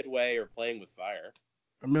that than Midway or Playing with Fire.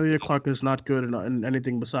 Amelia Clark is not good in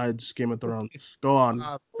anything besides Game of Thrones. Go on.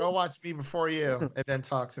 Go watch Me Before You and then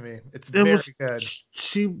talk to me. It's It very was good.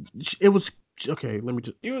 it was okay. Let me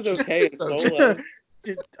just. She was okay in So- Solo.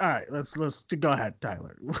 All right, let's go ahead,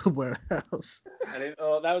 Tyler. Where else? And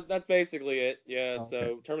that's basically it. Yeah. Okay.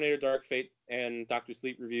 So Terminator: Dark Fate and Doctor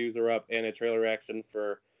Sleep reviews are up, and a trailer reaction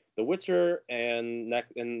for The Witcher, and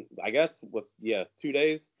I guess 2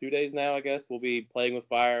 days now. I guess we'll be playing with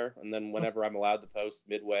fire, and then whenever I'm allowed to post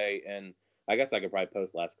midway, and I guess I could probably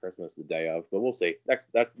post Last Christmas the day of, but we'll see.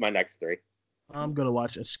 That's my next three. I'm gonna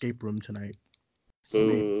watch Escape Room tonight.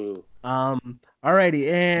 Boo.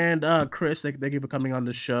 Alrighty, and Chris, thank you for coming on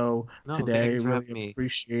the show No, thank today. you for Really having me.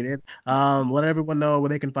 appreciate it. Let everyone know where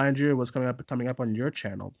they can find you, what's coming up on your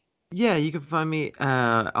channel. Yeah, you can find me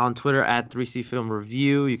on Twitter at 3C Film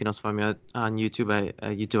Review. You can also find me on YouTube at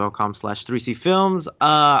youtube.com/3C Films.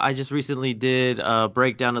 I just recently did a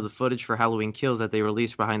breakdown of the footage for Halloween Kills that they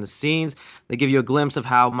released behind the scenes. They give you a glimpse of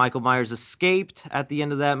how Michael Myers escaped at the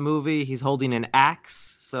end of that movie. He's holding an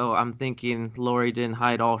axe, so I'm thinking Laurie didn't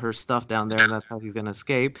hide all her stuff down there, and that's how he's gonna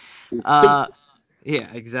escape.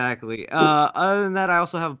 Yeah, exactly. Other than that, I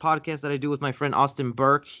also have a podcast that I do with my friend Austin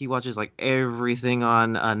Burke. He watches like everything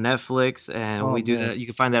on Netflix, and we do that. You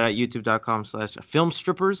can find that at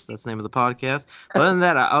youtube.com/filmstrippers. That's the name of the podcast. But other than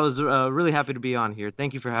that, I was really happy to be on here.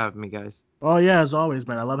 Thank you for having me, guys. Oh yeah, as always,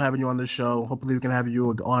 man. I love having you on the show. Hopefully, we can have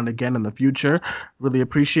you on again in the future. Really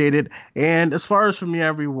appreciate it. And as far as for me,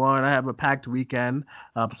 everyone, I have a packed weekend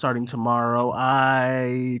starting tomorrow.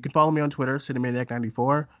 You can follow me on Twitter,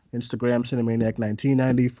 Cinemaniac94, Instagram,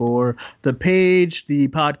 Cinemaniac1994. The page, the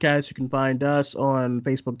podcast, you can find us on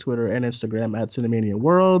Facebook, Twitter, and Instagram at Cinemania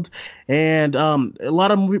World. And a lot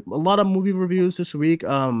of movie reviews this week.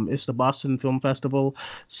 It's the Boston Film Festival.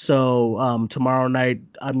 So tomorrow night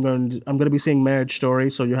I'm going to be seeing Marriage Story,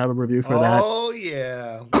 so you have a review for that. Oh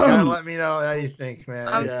yeah, you gotta let me know how you think, man.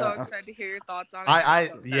 I'm Yeah. so excited to hear your thoughts on it. I I'm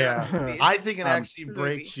so excited about the movies. I think it actually The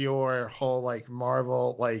breaks your whole like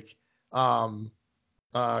Marvel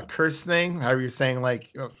curse thing. How you were saying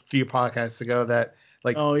like a few podcasts ago that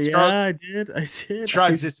like Oh yeah, I did.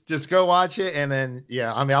 try just go watch it and then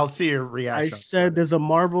I mean I'll see your reaction. I said there's a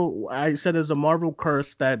Marvel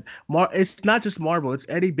curse that it's not just Marvel, it's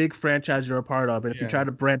any big franchise you're a part of, and if you try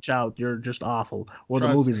to branch out, you're just awful. Or the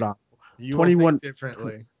Trust movie's me. awful. You will think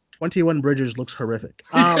differently. 21 Bridges looks horrific.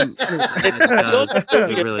 It does.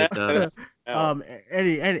 It really does.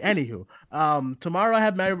 Anywho, tomorrow I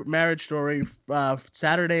have Marriage Story.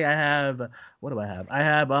 Saturday I have, what do I have? I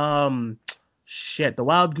have The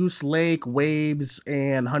Wild Goose Lake, Waves,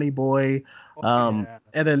 and Honey Boy. And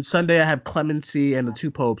then Sunday I have Clemency and the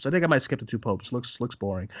Two Popes. I think I might skip the Two Popes. Looks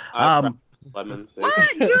boring. Clemency. What?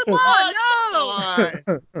 Too long?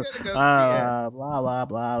 No. Blah blah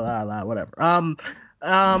blah blah, whatever.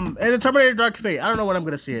 And the Terminator Dark Fate. I don't know when I'm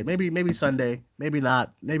gonna see it. Maybe Sunday. Maybe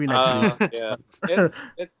not. Maybe next week. Yeah.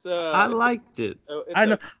 It's I liked it. I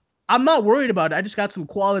know. I'm not worried about it. I just got some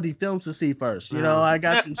quality films to see first. You know, I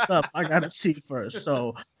got some stuff I gotta see first.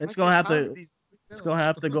 So it's gonna have to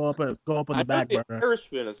go up on the back burner.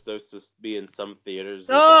 Irishman is supposed to be in some theaters,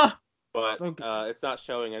 Ah! but it's not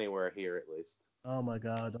showing anywhere here at least. Oh my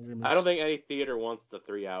God! I don't think any theater wants the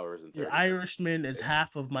 3 hours and 30 The Irishman is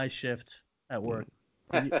half of my shift at work.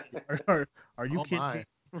 Are you kidding me?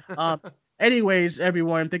 Anyways,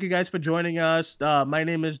 everyone, thank you guys for joining us. My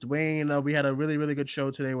name is Dwayne. We had a really, really good show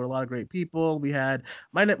today with a lot of great people. We had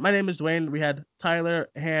my name is Dwayne. We had Tyler,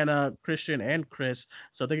 Hannah, Christian, and Chris.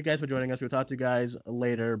 So thank you guys for joining us. We'll talk to you guys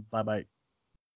later. Bye bye.